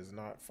music is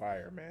not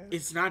fire, man.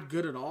 It's not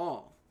good at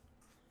all.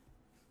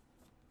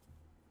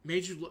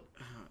 Made You Look...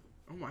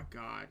 oh my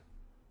god.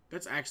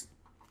 That's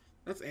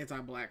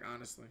anti-black,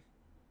 honestly.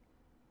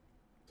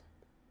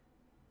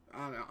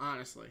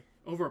 Honestly.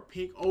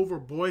 Over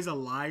Boy's a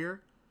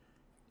Liar?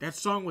 That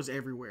song was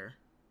everywhere.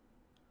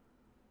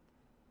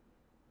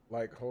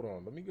 Like, hold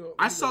on. Let me go.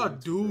 I saw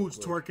dudes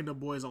twerking to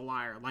Boy's a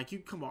Liar.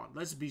 Like, come on.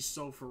 Let's be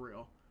so for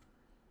real.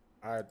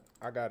 I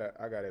gotta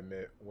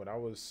admit, when I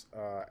was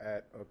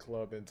at a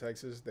club in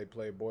Texas, they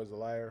played Boy's a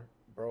Liar.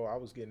 Bro, I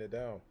was getting it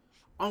down.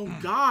 Oh,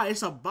 God.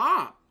 It's a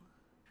bop.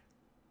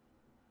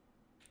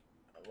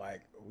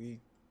 Like,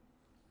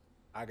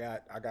 I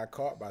got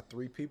caught by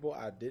 3 people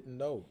I didn't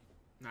know.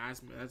 Nah,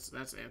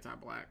 that's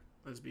anti-black.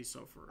 Let's be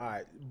so for real. All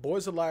right,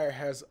 Boys a Liar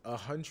has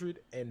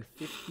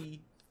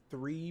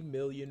 153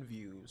 million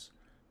views,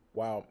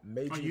 while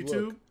Made You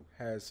Look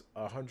has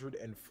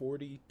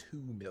 142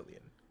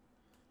 million.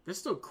 That's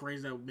still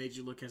crazy that Made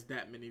You Look has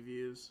that many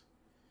views.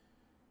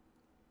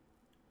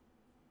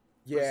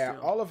 Yeah,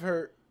 all of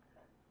her.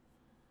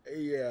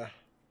 Yeah,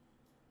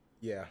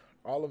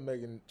 all of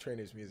Megan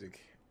Trainor's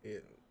music.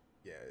 It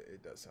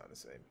does sound the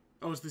same.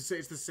 Oh, it's the same.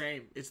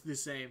 It's the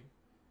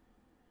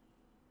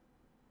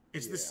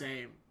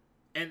same.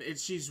 And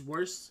she's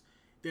worse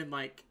than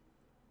like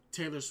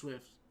Taylor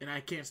Swift. And I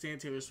can't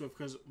stand Taylor Swift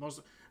because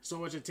so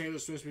much of Taylor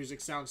Swift's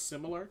music sounds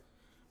similar,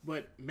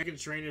 but Megan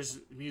Trainor's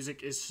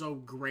music is so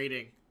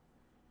grating.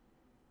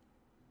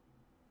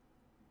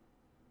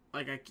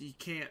 Like you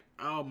can't.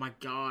 Oh my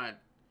god.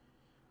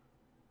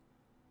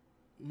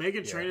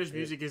 Megan Trainor's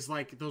music is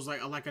like those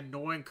like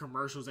annoying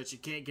commercials that you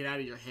can't get out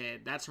of your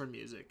head. That's her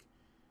music.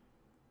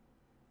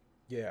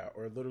 Yeah,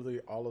 or literally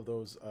all of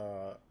those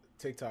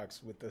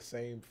TikToks with the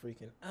same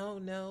freaking oh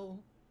no.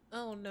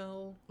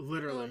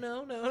 Literally.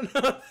 Oh no.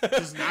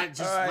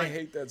 I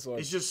hate that song.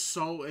 It's just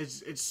so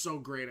it's so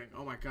grating.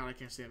 Oh my god, I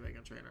can't stand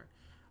Megan Trainor.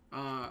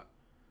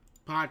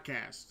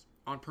 Podcast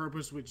On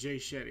Purpose with Jay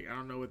Shetty. I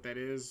don't know what that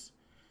is.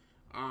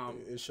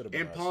 It should have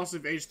been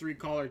Impulsive, H3,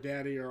 Call Her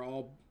Daddy are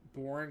all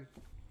boring.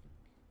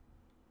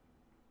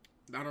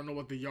 I don't know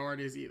what the yard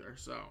is either,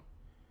 so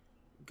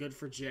good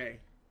for Jay.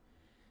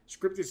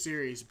 Scripted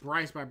series,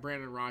 Bryce by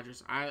Brandon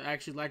Rogers. I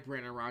actually like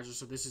Brandon Rogers,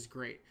 so this is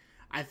great.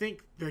 I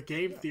think The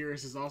Game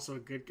Theorist is also a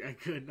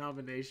good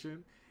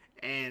nomination,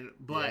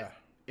 but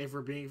if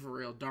we're being for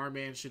real,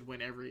 Darman should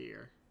win every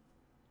year.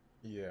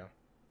 Yeah.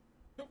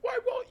 Why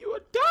won't you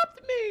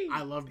adopt me?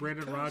 I love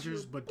Brandon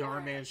Rogers, but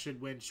Darman should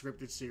win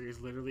scripted series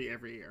literally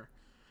every year.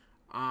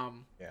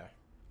 Yeah.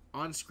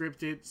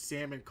 Unscripted,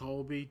 Sam and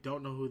Colby.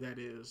 Don't know who that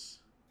is.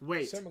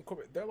 Wait. Sam and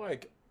Colby, they're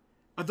like...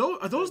 Are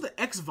those the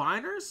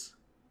ex-Viners?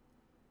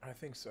 I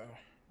think so.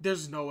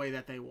 There's no way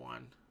that they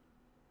won.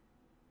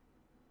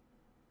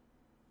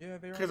 Yeah,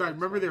 they are. Because I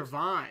remember their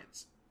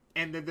Vines.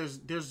 And then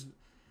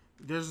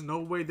there's no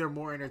way they're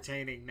more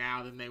entertaining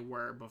now than they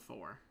were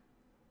before.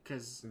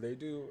 Because they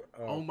do.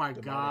 Oh my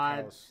Demonic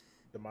God. House,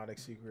 Demonic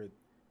Secret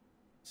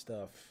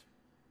stuff.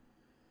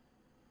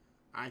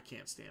 I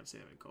can't stand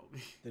Sam and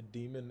Colby. The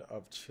Demon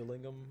of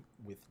Chillingham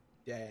with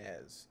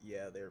Daz.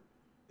 Yeah, they're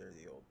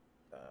the old.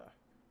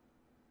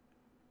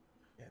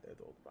 They're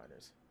the old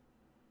Viners.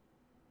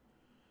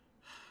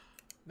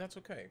 That's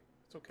okay.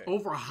 It's okay.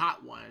 Over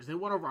Hot Ones. They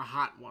won over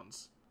Hot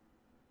Ones.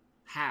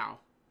 How?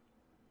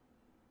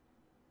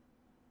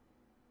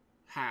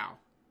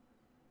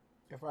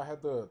 If I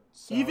had the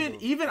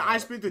even I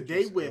Spent the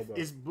Day With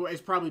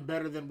is probably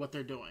better than what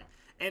they're doing,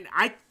 and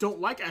I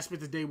don't like I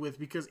Spent the Day With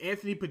because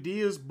Anthony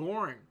Padilla is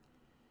boring.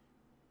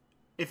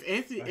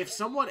 If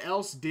someone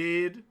else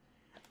did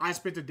I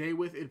Spent the Day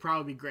With, it'd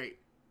probably be great.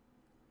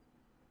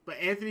 But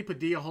Anthony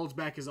Padilla holds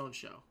back his own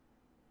show.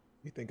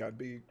 You think I'd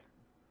be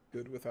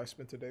good with I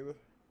Spent the Day With?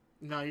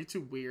 No, you're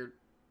too weird.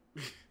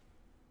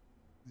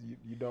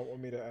 You don't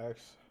want me to ask?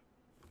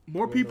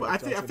 More people. I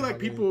feel like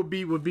people would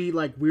be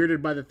like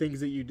weirded by the things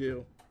that you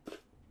do.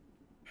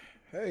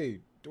 Hey,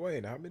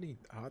 Dwayne, how many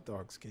hot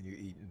dogs can you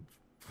eat in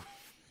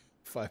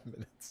 5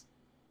 minutes?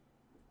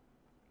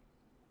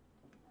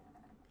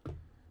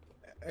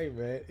 Hey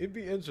man, it'd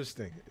be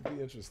interesting.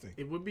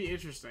 It would be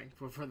interesting,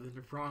 but for the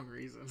wrong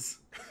reasons.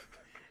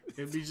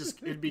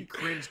 It'd be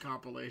cringe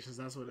compilations.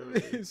 That's what it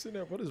would be. Sitting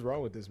there, what is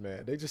wrong with this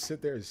man? They just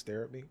sit there and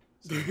stare at me.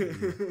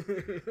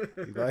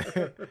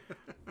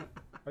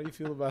 How do you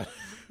feel about?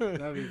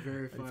 That'd be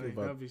very funny.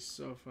 That'd be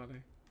so funny.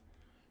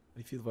 How do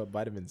you feel about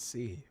vitamin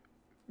C?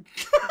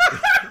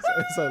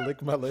 As I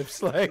lick my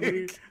lips,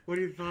 like. What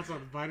are your thoughts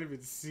on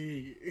vitamin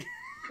C?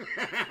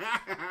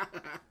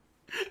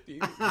 do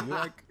you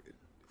like?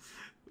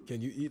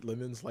 Can you eat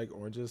lemons like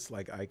oranges,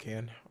 like I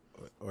can,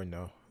 or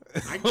no?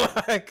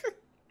 Like.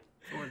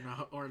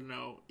 Or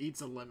no.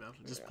 Eats a lemon.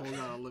 Just pulls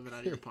out a lemon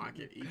out of your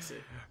pocket. Eats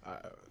it.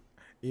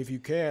 If you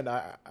can,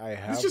 I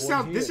have. This just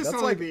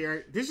sounds like the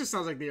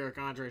Eric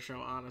Andre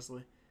show.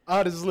 Honestly,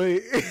 that's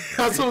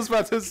what I was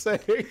about to say.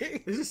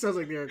 This just sounds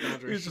like the Eric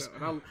Andre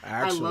show.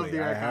 I love the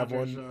Eric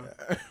Andre show.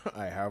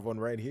 I have one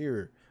right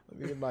here. Let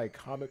me get my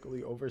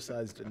comically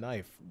oversized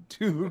knife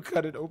to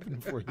cut it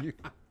open for you.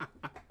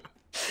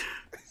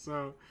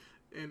 So,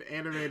 in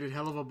animated,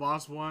 Hell of a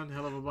Boss won.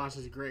 Hell of a Boss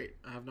is great.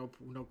 I have no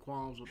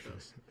qualms with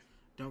this.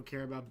 Don't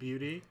care about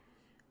beauty,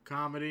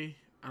 comedy.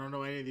 I don't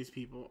know any of these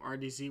people.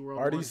 RDC World.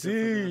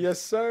 RDC,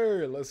 yes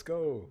sir. Let's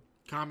go.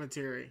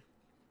 Commentary.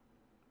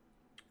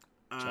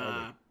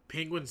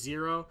 Penguin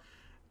Zero.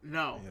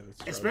 No,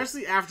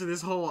 especially after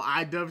this whole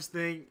iDubbbz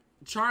thing.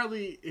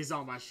 Charlie is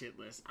on my shit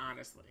list.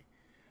 Honestly,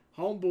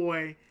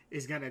 Homeboy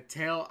is gonna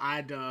tell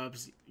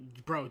iDubbbz,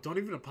 bro, don't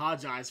even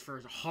apologize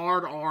for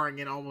hard R-ing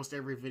in almost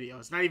every video.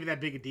 It's not even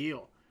that big a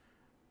deal.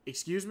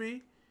 Excuse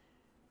me?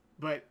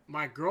 But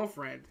my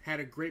girlfriend had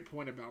a great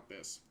point about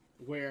this,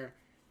 where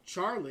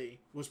Charlie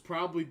was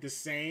probably the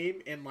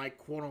same and like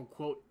quote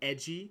unquote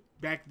edgy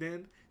back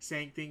then,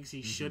 saying things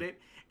he shouldn't,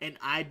 and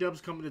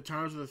iDubbbz coming to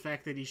terms with the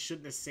fact that he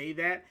shouldn't have said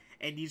that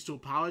and needs to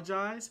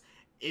apologize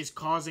is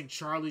causing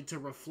Charlie to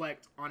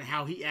reflect on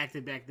how he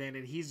acted back then,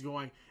 and he's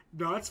going,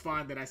 no, it's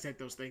fine that I said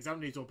those things. I don't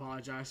need to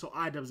apologize, so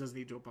iDubbbz doesn't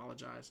need to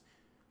apologize.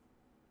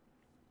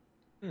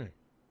 Okay.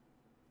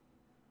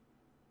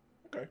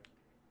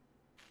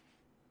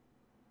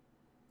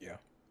 Yeah.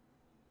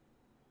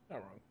 Not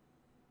wrong.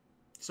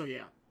 So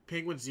yeah,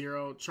 Penguin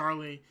Zero,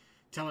 Charlie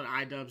telling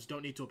iDubbbz,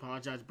 don't need to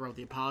apologize, bro.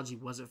 The apology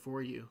wasn't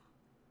for you.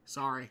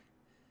 Sorry.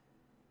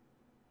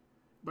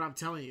 But I'm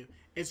telling you,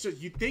 it's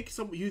just you think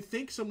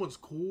someone's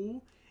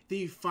cool, then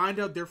you find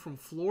out they're from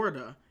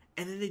Florida,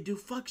 and then they do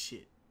fuck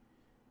shit.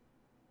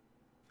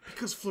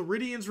 Because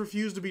Floridians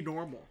refuse to be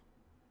normal.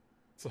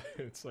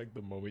 It's like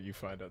the moment you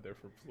find out they're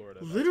from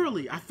Florida.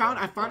 Literally, I found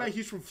out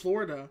he's from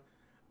Florida.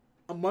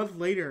 A month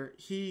later,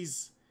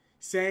 he's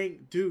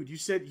saying, dude, you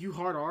said you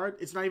hard.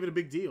 It's not even a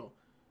big deal.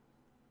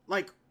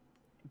 Like,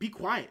 be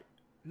quiet.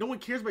 No one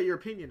cares about your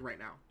opinion right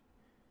now.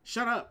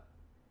 Shut up.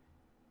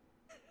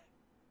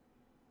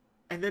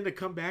 And then to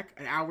come back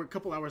a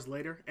couple hours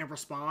later and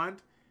respond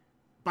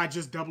by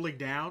just doubling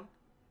down,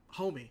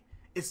 homie,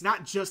 it's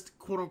not just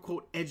quote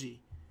unquote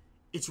edgy.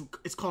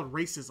 It's called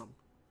racism.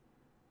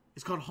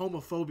 It's called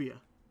homophobia.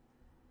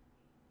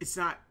 it's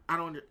not. I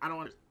don't.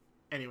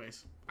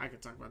 Anyways, I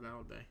could talk about that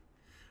all day.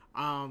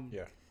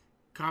 Yeah.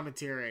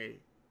 Commentary.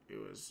 It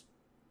was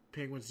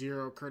Penguin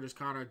Zero, Curtis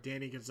Connor,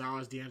 Danny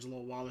Gonzalez,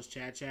 D'Angelo Wallace,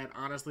 Chad.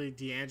 Honestly,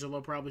 D'Angelo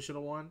probably should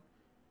have won.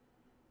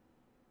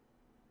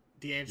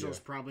 D'Angelo's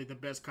probably the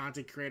best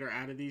content creator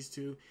out of these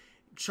two.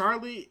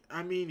 Charlie,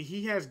 I mean,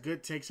 he has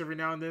good takes every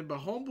now and then, but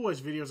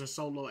Homeboy's videos are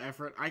so low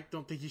effort. I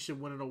don't think he should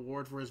win an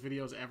award for his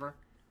videos ever.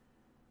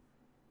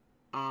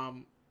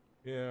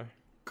 Yeah.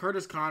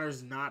 Curtis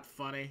Connor's not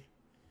funny.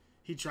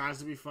 He tries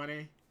to be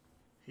funny.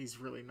 He's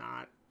really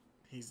not.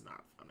 He's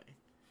not funny.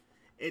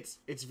 It's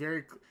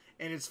very,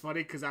 and it's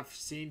funny because I've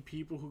seen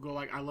people who go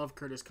like, I love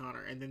Curtis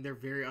Connor, and then they're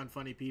very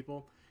unfunny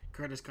people.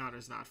 Curtis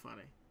Connor's not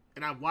funny.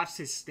 And I watched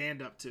his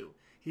stand-up too.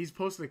 He's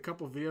posted a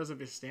couple videos of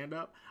his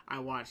stand-up. I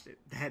watched it.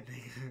 That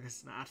nigga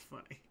is not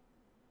funny.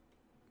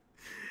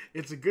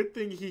 It's a good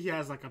thing he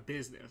has like a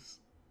business,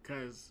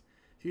 because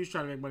he was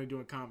trying to make money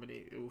doing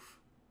comedy. Oof.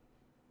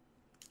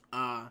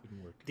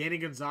 Danny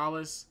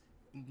Gonzalez,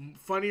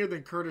 funnier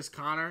than Curtis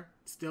Connor.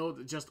 Still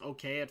just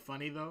okay at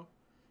funny though.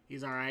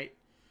 He's all right.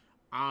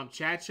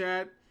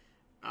 Chad,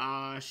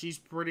 she's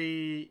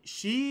pretty.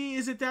 She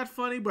isn't that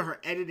funny, but her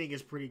editing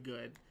is pretty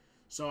good.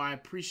 So I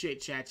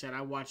appreciate Chat.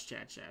 I watch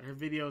Chat. Her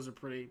videos are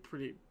pretty.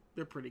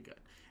 They're pretty good.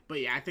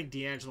 But yeah, I think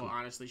D'Angelo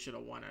honestly should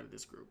have won out of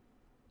this group.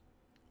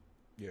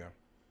 Yeah.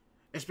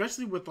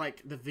 Especially with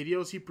like the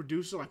videos he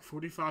produces, are like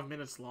 45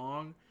 minutes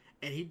long,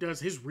 and he does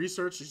his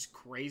research is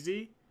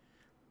crazy.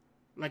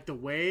 Like the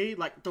way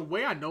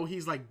I know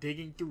he's like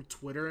digging through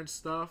Twitter and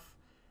stuff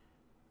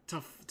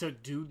to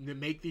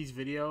make these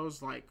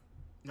videos. Like,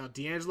 no,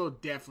 D'Angelo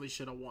definitely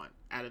should have won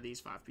out of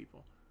these 5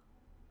 people.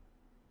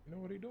 You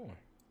know what he doing?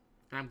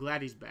 And I'm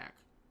glad he's back.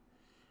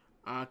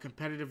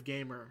 Competitive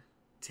gamer,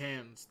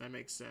 Tens. That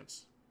makes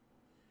sense.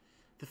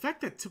 The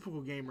fact that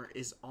Typical Gamer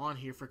is on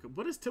here for...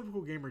 What does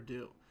Typical Gamer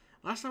do?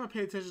 Last time I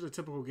paid attention to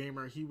Typical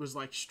Gamer, he was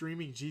like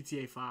streaming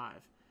GTA 5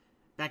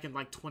 back in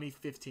like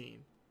 2015.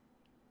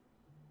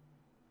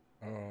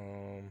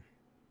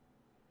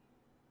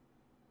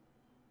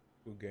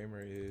 Typical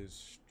Gamer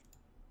is...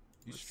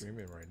 He's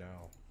streaming right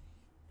now.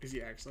 Is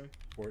he actually?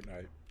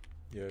 Fortnite.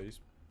 Yeah, he's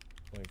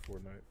playing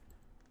Fortnite.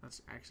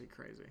 That's actually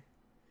crazy.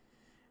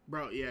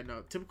 Bro, yeah,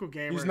 no. Typical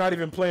Gamer... He's not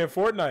even playing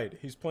Fortnite.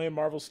 He's playing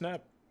Marvel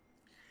Snap.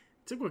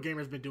 Typical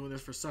Gamer's been doing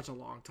this for such a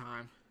long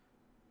time.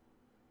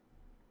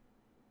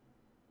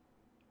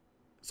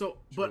 So,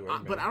 but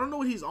I don't know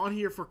what he's on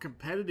here for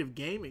competitive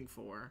gaming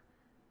for.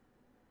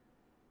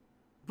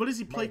 What does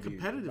he play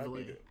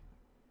competitively?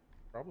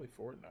 Probably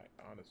Fortnite,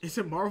 honestly. Is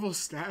it Marvel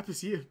Snap?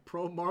 Is he a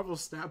pro Marvel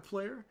Snap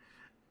player?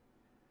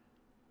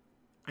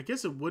 I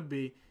guess it would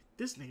be.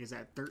 This nigga's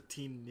at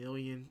 13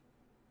 million.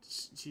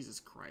 Jesus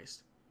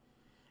Christ.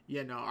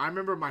 Yeah, no. I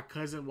remember my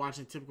cousin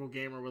watching Typical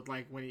Gamer with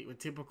like when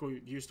Typical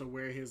used to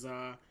wear his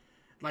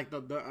like the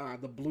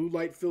blue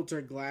light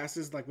filter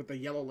glasses like with the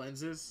yellow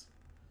lenses.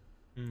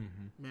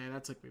 Mm-hmm. Man,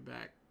 that took me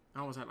back. I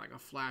almost had like a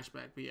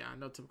flashback. But yeah, I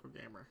know Typical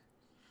Gamer.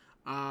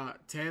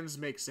 Tens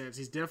makes sense.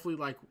 He's definitely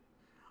like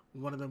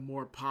one of the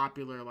more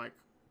popular like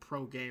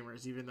pro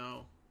gamers, even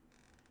though,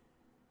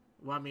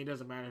 well, I mean, it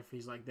doesn't matter if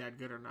he's like that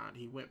good or not.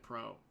 He went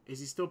pro. Is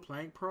he still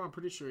playing pro? I'm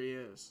pretty sure he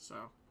is. So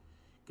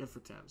good for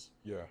Tens.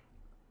 Yeah,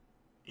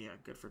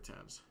 good for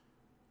Tens.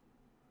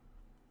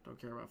 Don't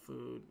care about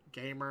food.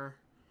 Gamer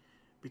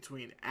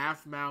between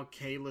Afmal,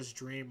 Kayla's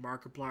Dream,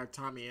 Markiplier,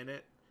 Tommy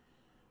Innit.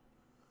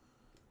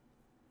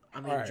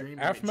 I mean, right,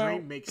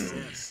 Dream makes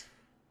sense.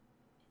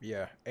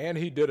 Yeah, and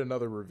he did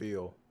another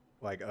reveal,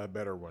 like a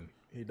better one.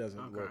 He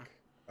doesn't look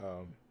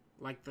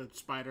like the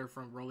spider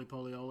from Roly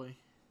Poly Oly.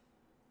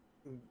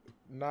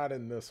 Not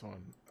in this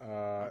one.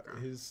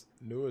 His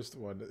newest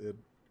one.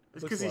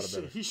 It's because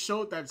he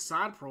showed that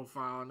side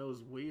profile and it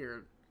was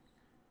weird.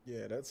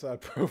 Yeah, that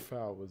side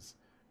profile was.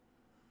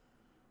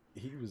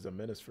 He was a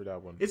menace for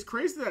that one. It's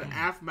crazy that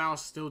Afmal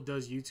still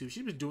does YouTube.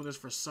 She's been doing this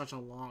for such a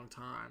long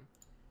time.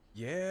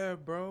 Yeah,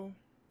 bro.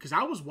 Because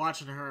I was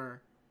watching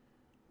her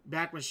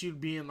back when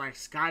she'd be in like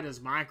Sky Does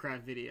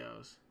Minecraft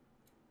videos.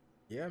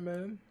 Yeah,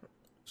 man.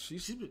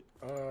 She's been,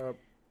 I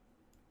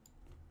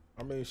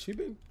mean, she's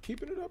been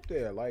keeping it up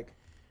there. Like,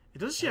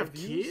 doesn't she have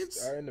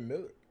kids? Are in the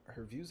million.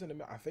 Her views in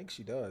the I think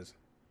she does.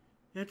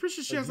 Yeah, I'm pretty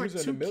sure she has like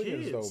 2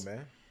 kids. Though,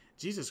 man.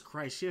 Jesus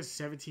Christ, she has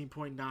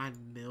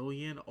 17.9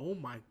 million. Oh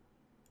my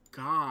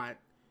God.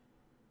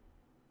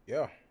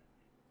 Yeah.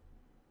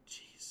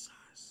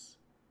 Jesus.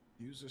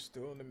 Views are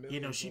still in the millions. You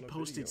know, she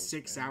posted videos,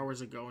 6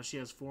 hours ago and she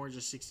has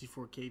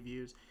 464K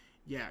views.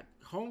 Yeah,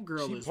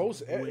 homegirl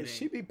is winning.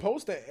 She be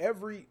posting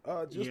every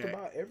about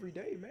every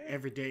day, man.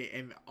 Every day,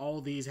 and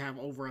all these have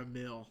over 1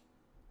 mil.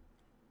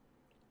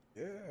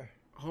 Yeah.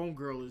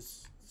 Homegirl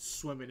is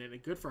swimming in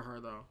it. Good for her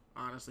though.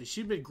 Honestly,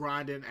 she's been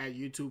grinding at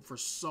YouTube for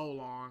so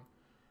long.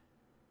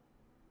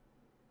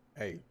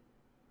 Hey,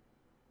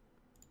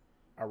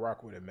 I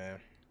rock with it, man.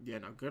 Yeah,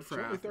 no, good for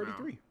She's only Afmal.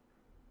 33.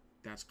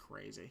 That's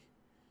crazy.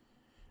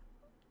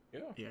 Yeah.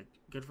 Yeah,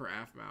 good for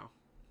Afmal.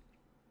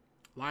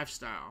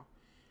 Lifestyle.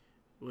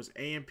 It was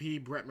AMP,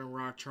 Bretman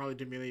Rock, Charlie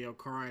D'Amelio,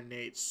 Cara and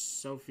Nate,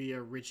 Sophia,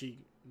 Richie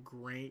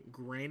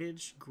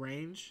Grange.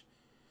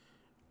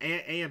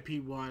 AMP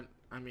won.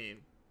 I mean,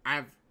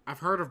 I've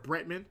heard of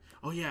Bretman.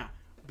 Oh yeah,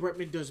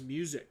 Bretman does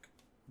music.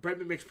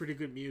 Bretman makes pretty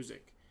good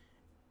music.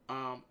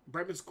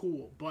 Bretman's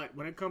cool, but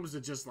when it comes to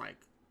just like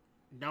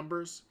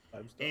numbers,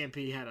 AMP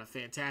had a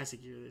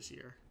fantastic year this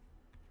year.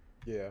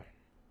 Yeah.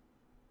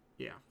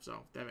 Yeah, so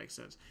that makes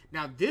sense.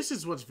 Now this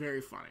is what's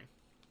very funny.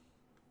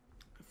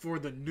 For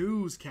the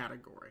news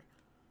category,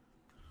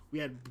 we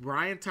had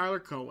Brian Tyler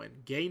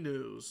Cohen, Gay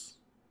News,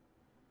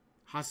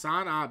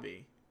 Hassan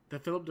Abi, The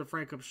Philip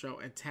DeFranco Show,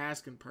 and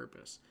Task and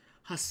Purpose.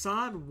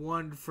 Hassan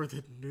won for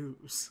the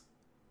news.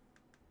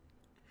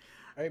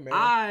 Hey, man.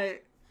 I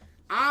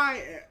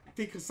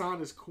think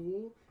Hassan is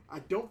cool. I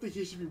don't think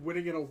he should be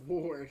winning an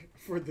award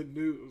for the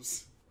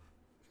news.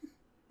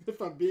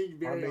 If I'm being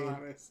very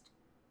honest.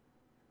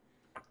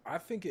 I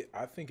think it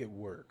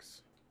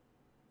works.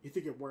 You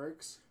think it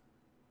works?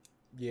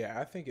 Yeah,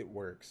 I think it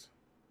works.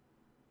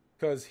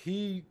 Because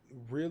he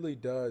really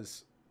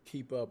does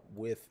keep up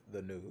with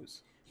the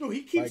news. No,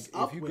 he keeps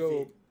up with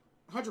it.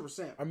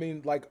 100%. I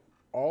mean, like,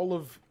 all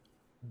of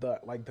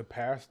the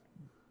past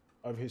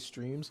of his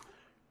streams,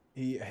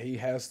 he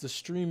has the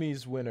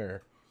Streamies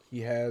winner. He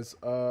has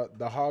the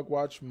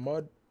Hogwatch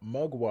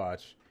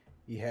Mugwatch.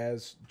 He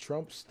has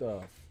Trump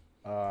stuff.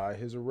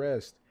 His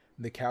arrest.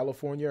 The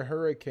California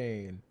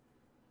hurricane.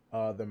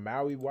 The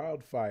Maui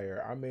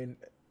wildfire. I mean,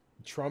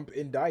 Trump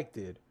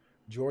indicted.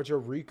 Georgia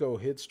Rico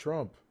hits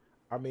Trump.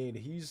 I mean,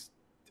 he's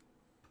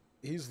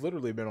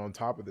literally been on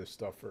top of this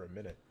stuff for a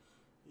minute.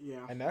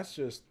 Yeah. And that's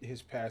just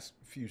his past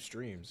few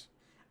streams.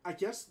 I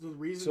guess the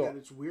reason that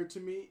it's weird to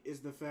me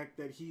is the fact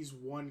that he's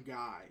one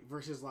guy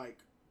versus like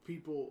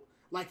people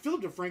like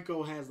Philip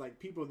DeFranco has like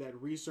people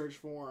that research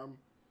for him,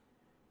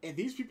 and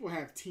these people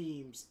have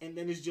teams, and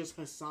then it's just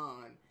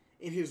Hassan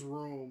in his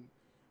room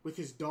with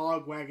his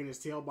dog wagging his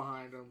tail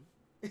behind him,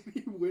 and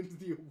he wins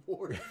the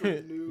award for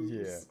the news.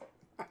 Yeah.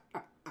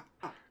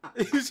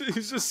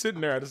 he's just sitting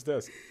there at his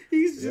desk.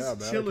 He's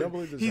just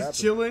chilling. He's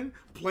chilling,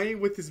 playing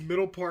with his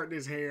middle part in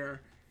his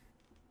hair.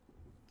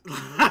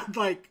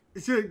 Like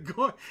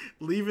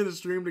leaving the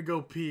stream to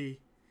go pee,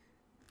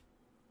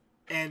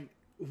 and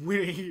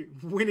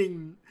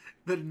winning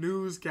the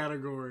news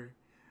category.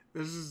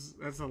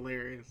 That's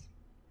hilarious.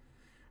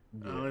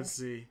 Yeah. Let's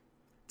see,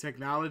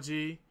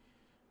 technology.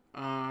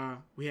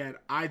 We had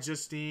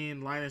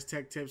Justine, Linus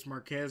Tech Tips,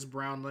 Marquez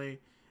Brownlee,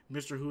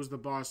 Mr. Who's the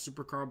Boss,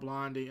 Supercar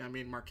Blondie. I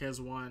mean, Marquez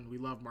won. We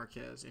love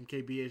Marquez.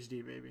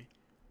 MKBHD, baby.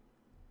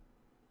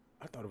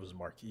 I thought it was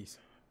Marquise,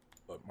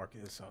 but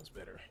Marquez sounds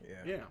better.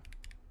 Yeah. Yeah.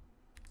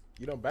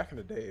 You know, back in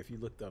the day, if you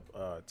looked up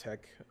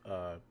tech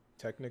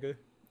nigga,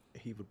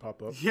 he would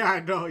pop up. Yeah, I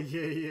know.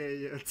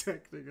 Yeah.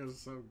 Tech nigga is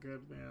so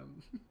good,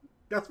 man.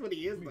 That's what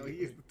he is, though. He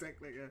is the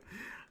tech nigga.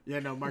 Yeah,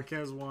 no,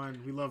 Marquez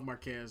won. We love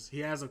Marquez.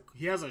 He has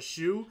a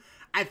shoe.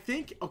 I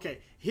think, okay,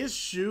 his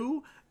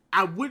shoe,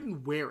 I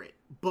wouldn't wear it,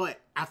 but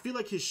I feel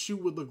like his shoe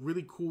would look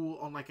really cool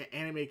on like an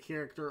anime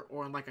character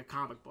or in like a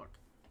comic book.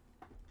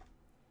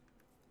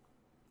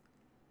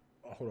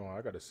 Oh, hold on,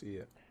 I gotta see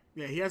it.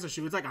 Yeah, he has a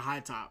shoe. It's like a high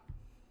top.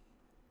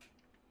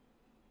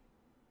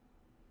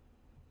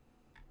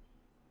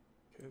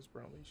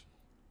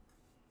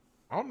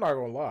 I'm not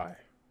gonna lie.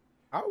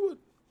 I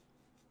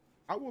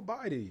would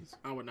buy these.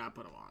 I would not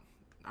put them on.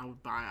 I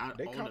would buy. I'd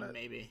own them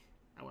maybe.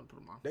 I wouldn't put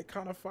them on. They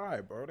kind of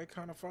fire, bro. They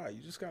kind of fire.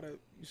 You just gotta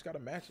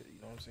match it.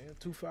 You know what I'm saying?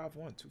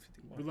 251,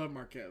 251. We love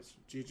Marquez.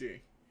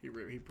 GG. He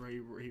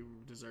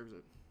deserves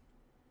it.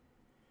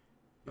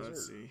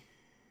 Let's see.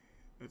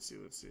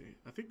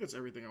 I think that's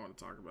everything I want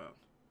to talk about.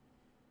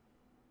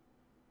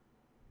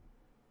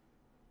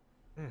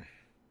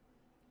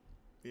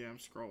 Yeah, I'm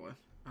scrolling.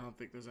 I don't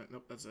think there's that.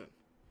 Nope, that's it.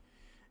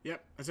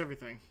 Yep, that's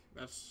everything.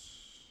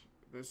 That's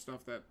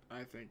stuff that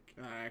I think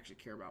I actually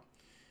care about.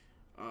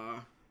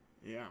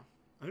 Yeah,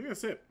 I think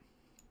that's it.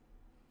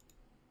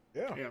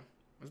 Yeah,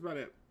 that's about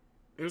it.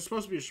 It was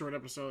supposed to be a short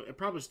episode. It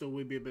probably still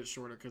would be a bit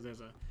shorter because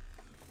there's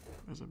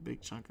a big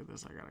chunk of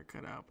this I gotta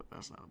cut out, but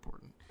that's not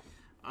important.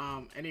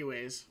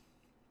 Anyways,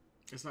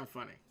 it's not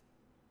funny.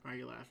 Why are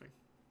you laughing?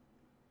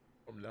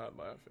 I'm not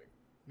laughing.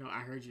 No,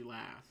 I heard you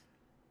laugh.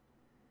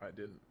 I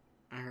didn't.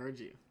 I heard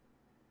you.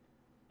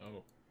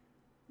 Oh.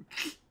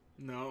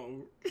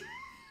 No.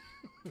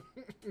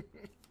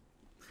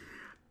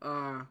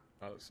 Not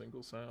a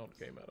single sound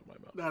came out of my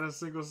mouth. Not a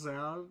single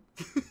sound?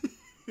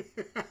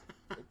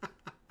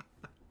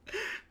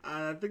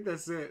 I think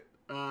that's it.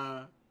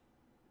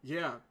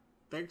 Yeah.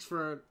 Thanks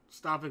for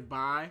stopping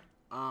by.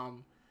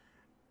 I'm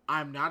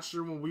not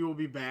sure when we will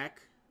be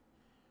back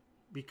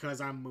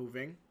because I'm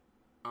moving.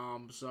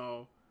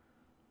 So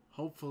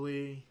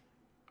hopefully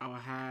I'll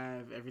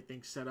have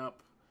everything set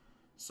up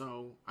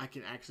so I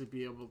can actually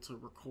be able to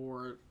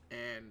record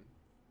and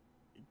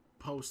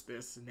post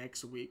this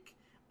next week.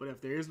 But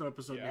if there is no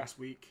episode next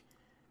week,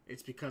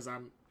 it's because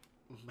I'm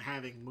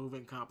having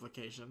moving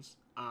complications.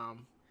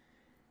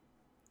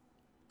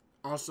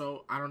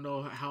 Also, I don't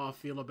know how I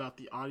feel about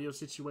the audio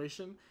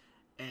situation.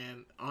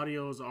 and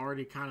audio is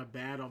already kind of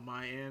bad on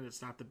my end.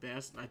 It's not the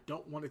best. I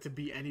don't want it to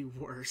be any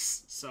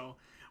worse. So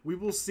we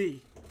will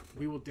see.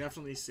 We will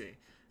definitely see.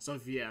 So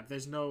if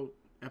there's no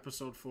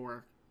episode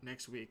 4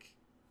 next week,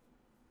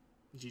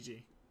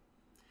 GG.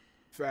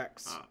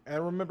 Facts.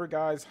 And remember,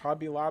 guys,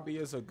 Hobby Lobby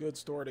is a good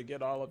store to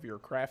get all of your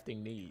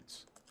crafting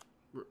needs.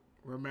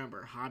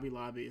 Remember, Hobby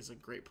Lobby is a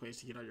great place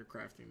to get all your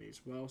crafting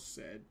needs. Well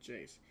said,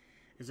 Jace.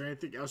 Is there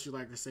anything else you'd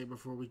like to say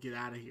before we get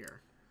out of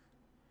here?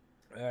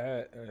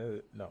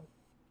 No.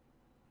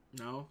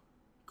 No?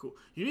 Cool.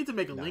 You need to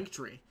make a link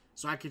tree,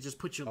 so I could just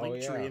put your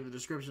link tree in the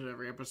description of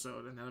every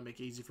episode, and that'll make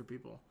it easy for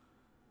people.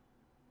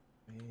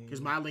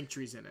 Because my link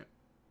tree's in it.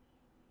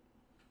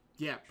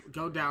 Yeah,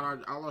 go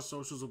down. All our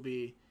socials will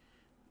be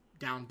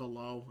down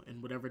below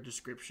in whatever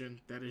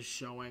description that is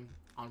showing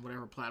on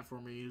whatever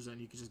platform you're using.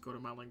 You can just go to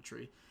my link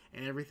tree,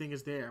 and everything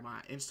is there.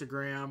 My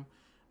Instagram,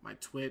 my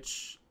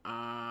Twitch,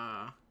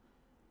 my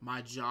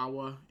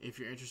Jawa. If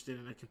you're interested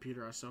in a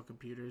computer, I sell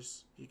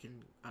computers. You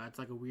can. It's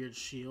like a weird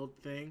shield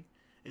thing.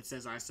 It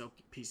says I sell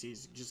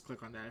PCs. Just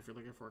click on that if you're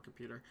looking for a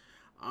computer.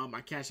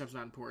 My Cash App's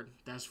not important.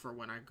 That's for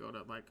when I go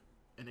to like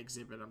an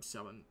exhibit. I'm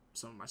selling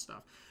some of my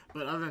stuff.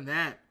 But other than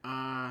that,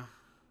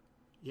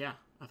 yeah,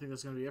 I think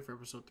that's gonna be it for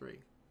episode 3.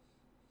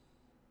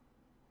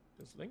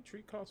 Does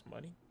Linktree cost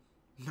money?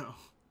 No.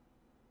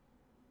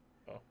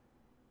 Oh.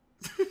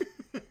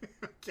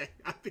 Okay,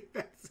 I think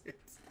that's it.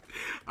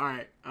 All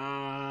right.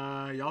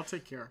 Y'all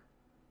take care.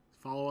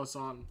 Follow us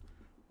on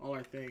all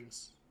our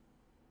things.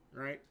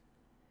 Right?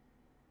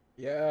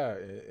 Yeah,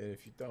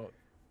 if you don't,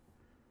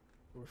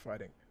 we're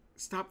fighting.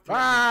 Stop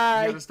threatening.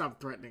 Bye! You gotta stop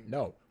threatening.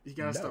 No. You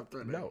gotta stop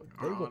threatening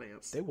our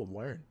audience. They will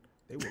learn.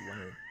 They will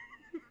learn.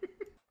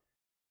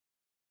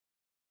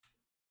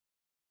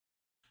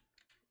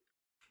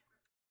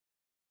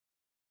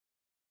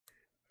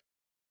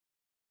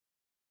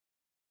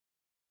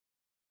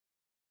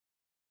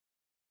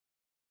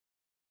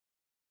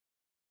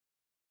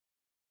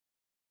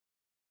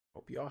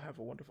 Hope y'all have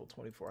a wonderful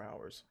 24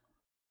 hours.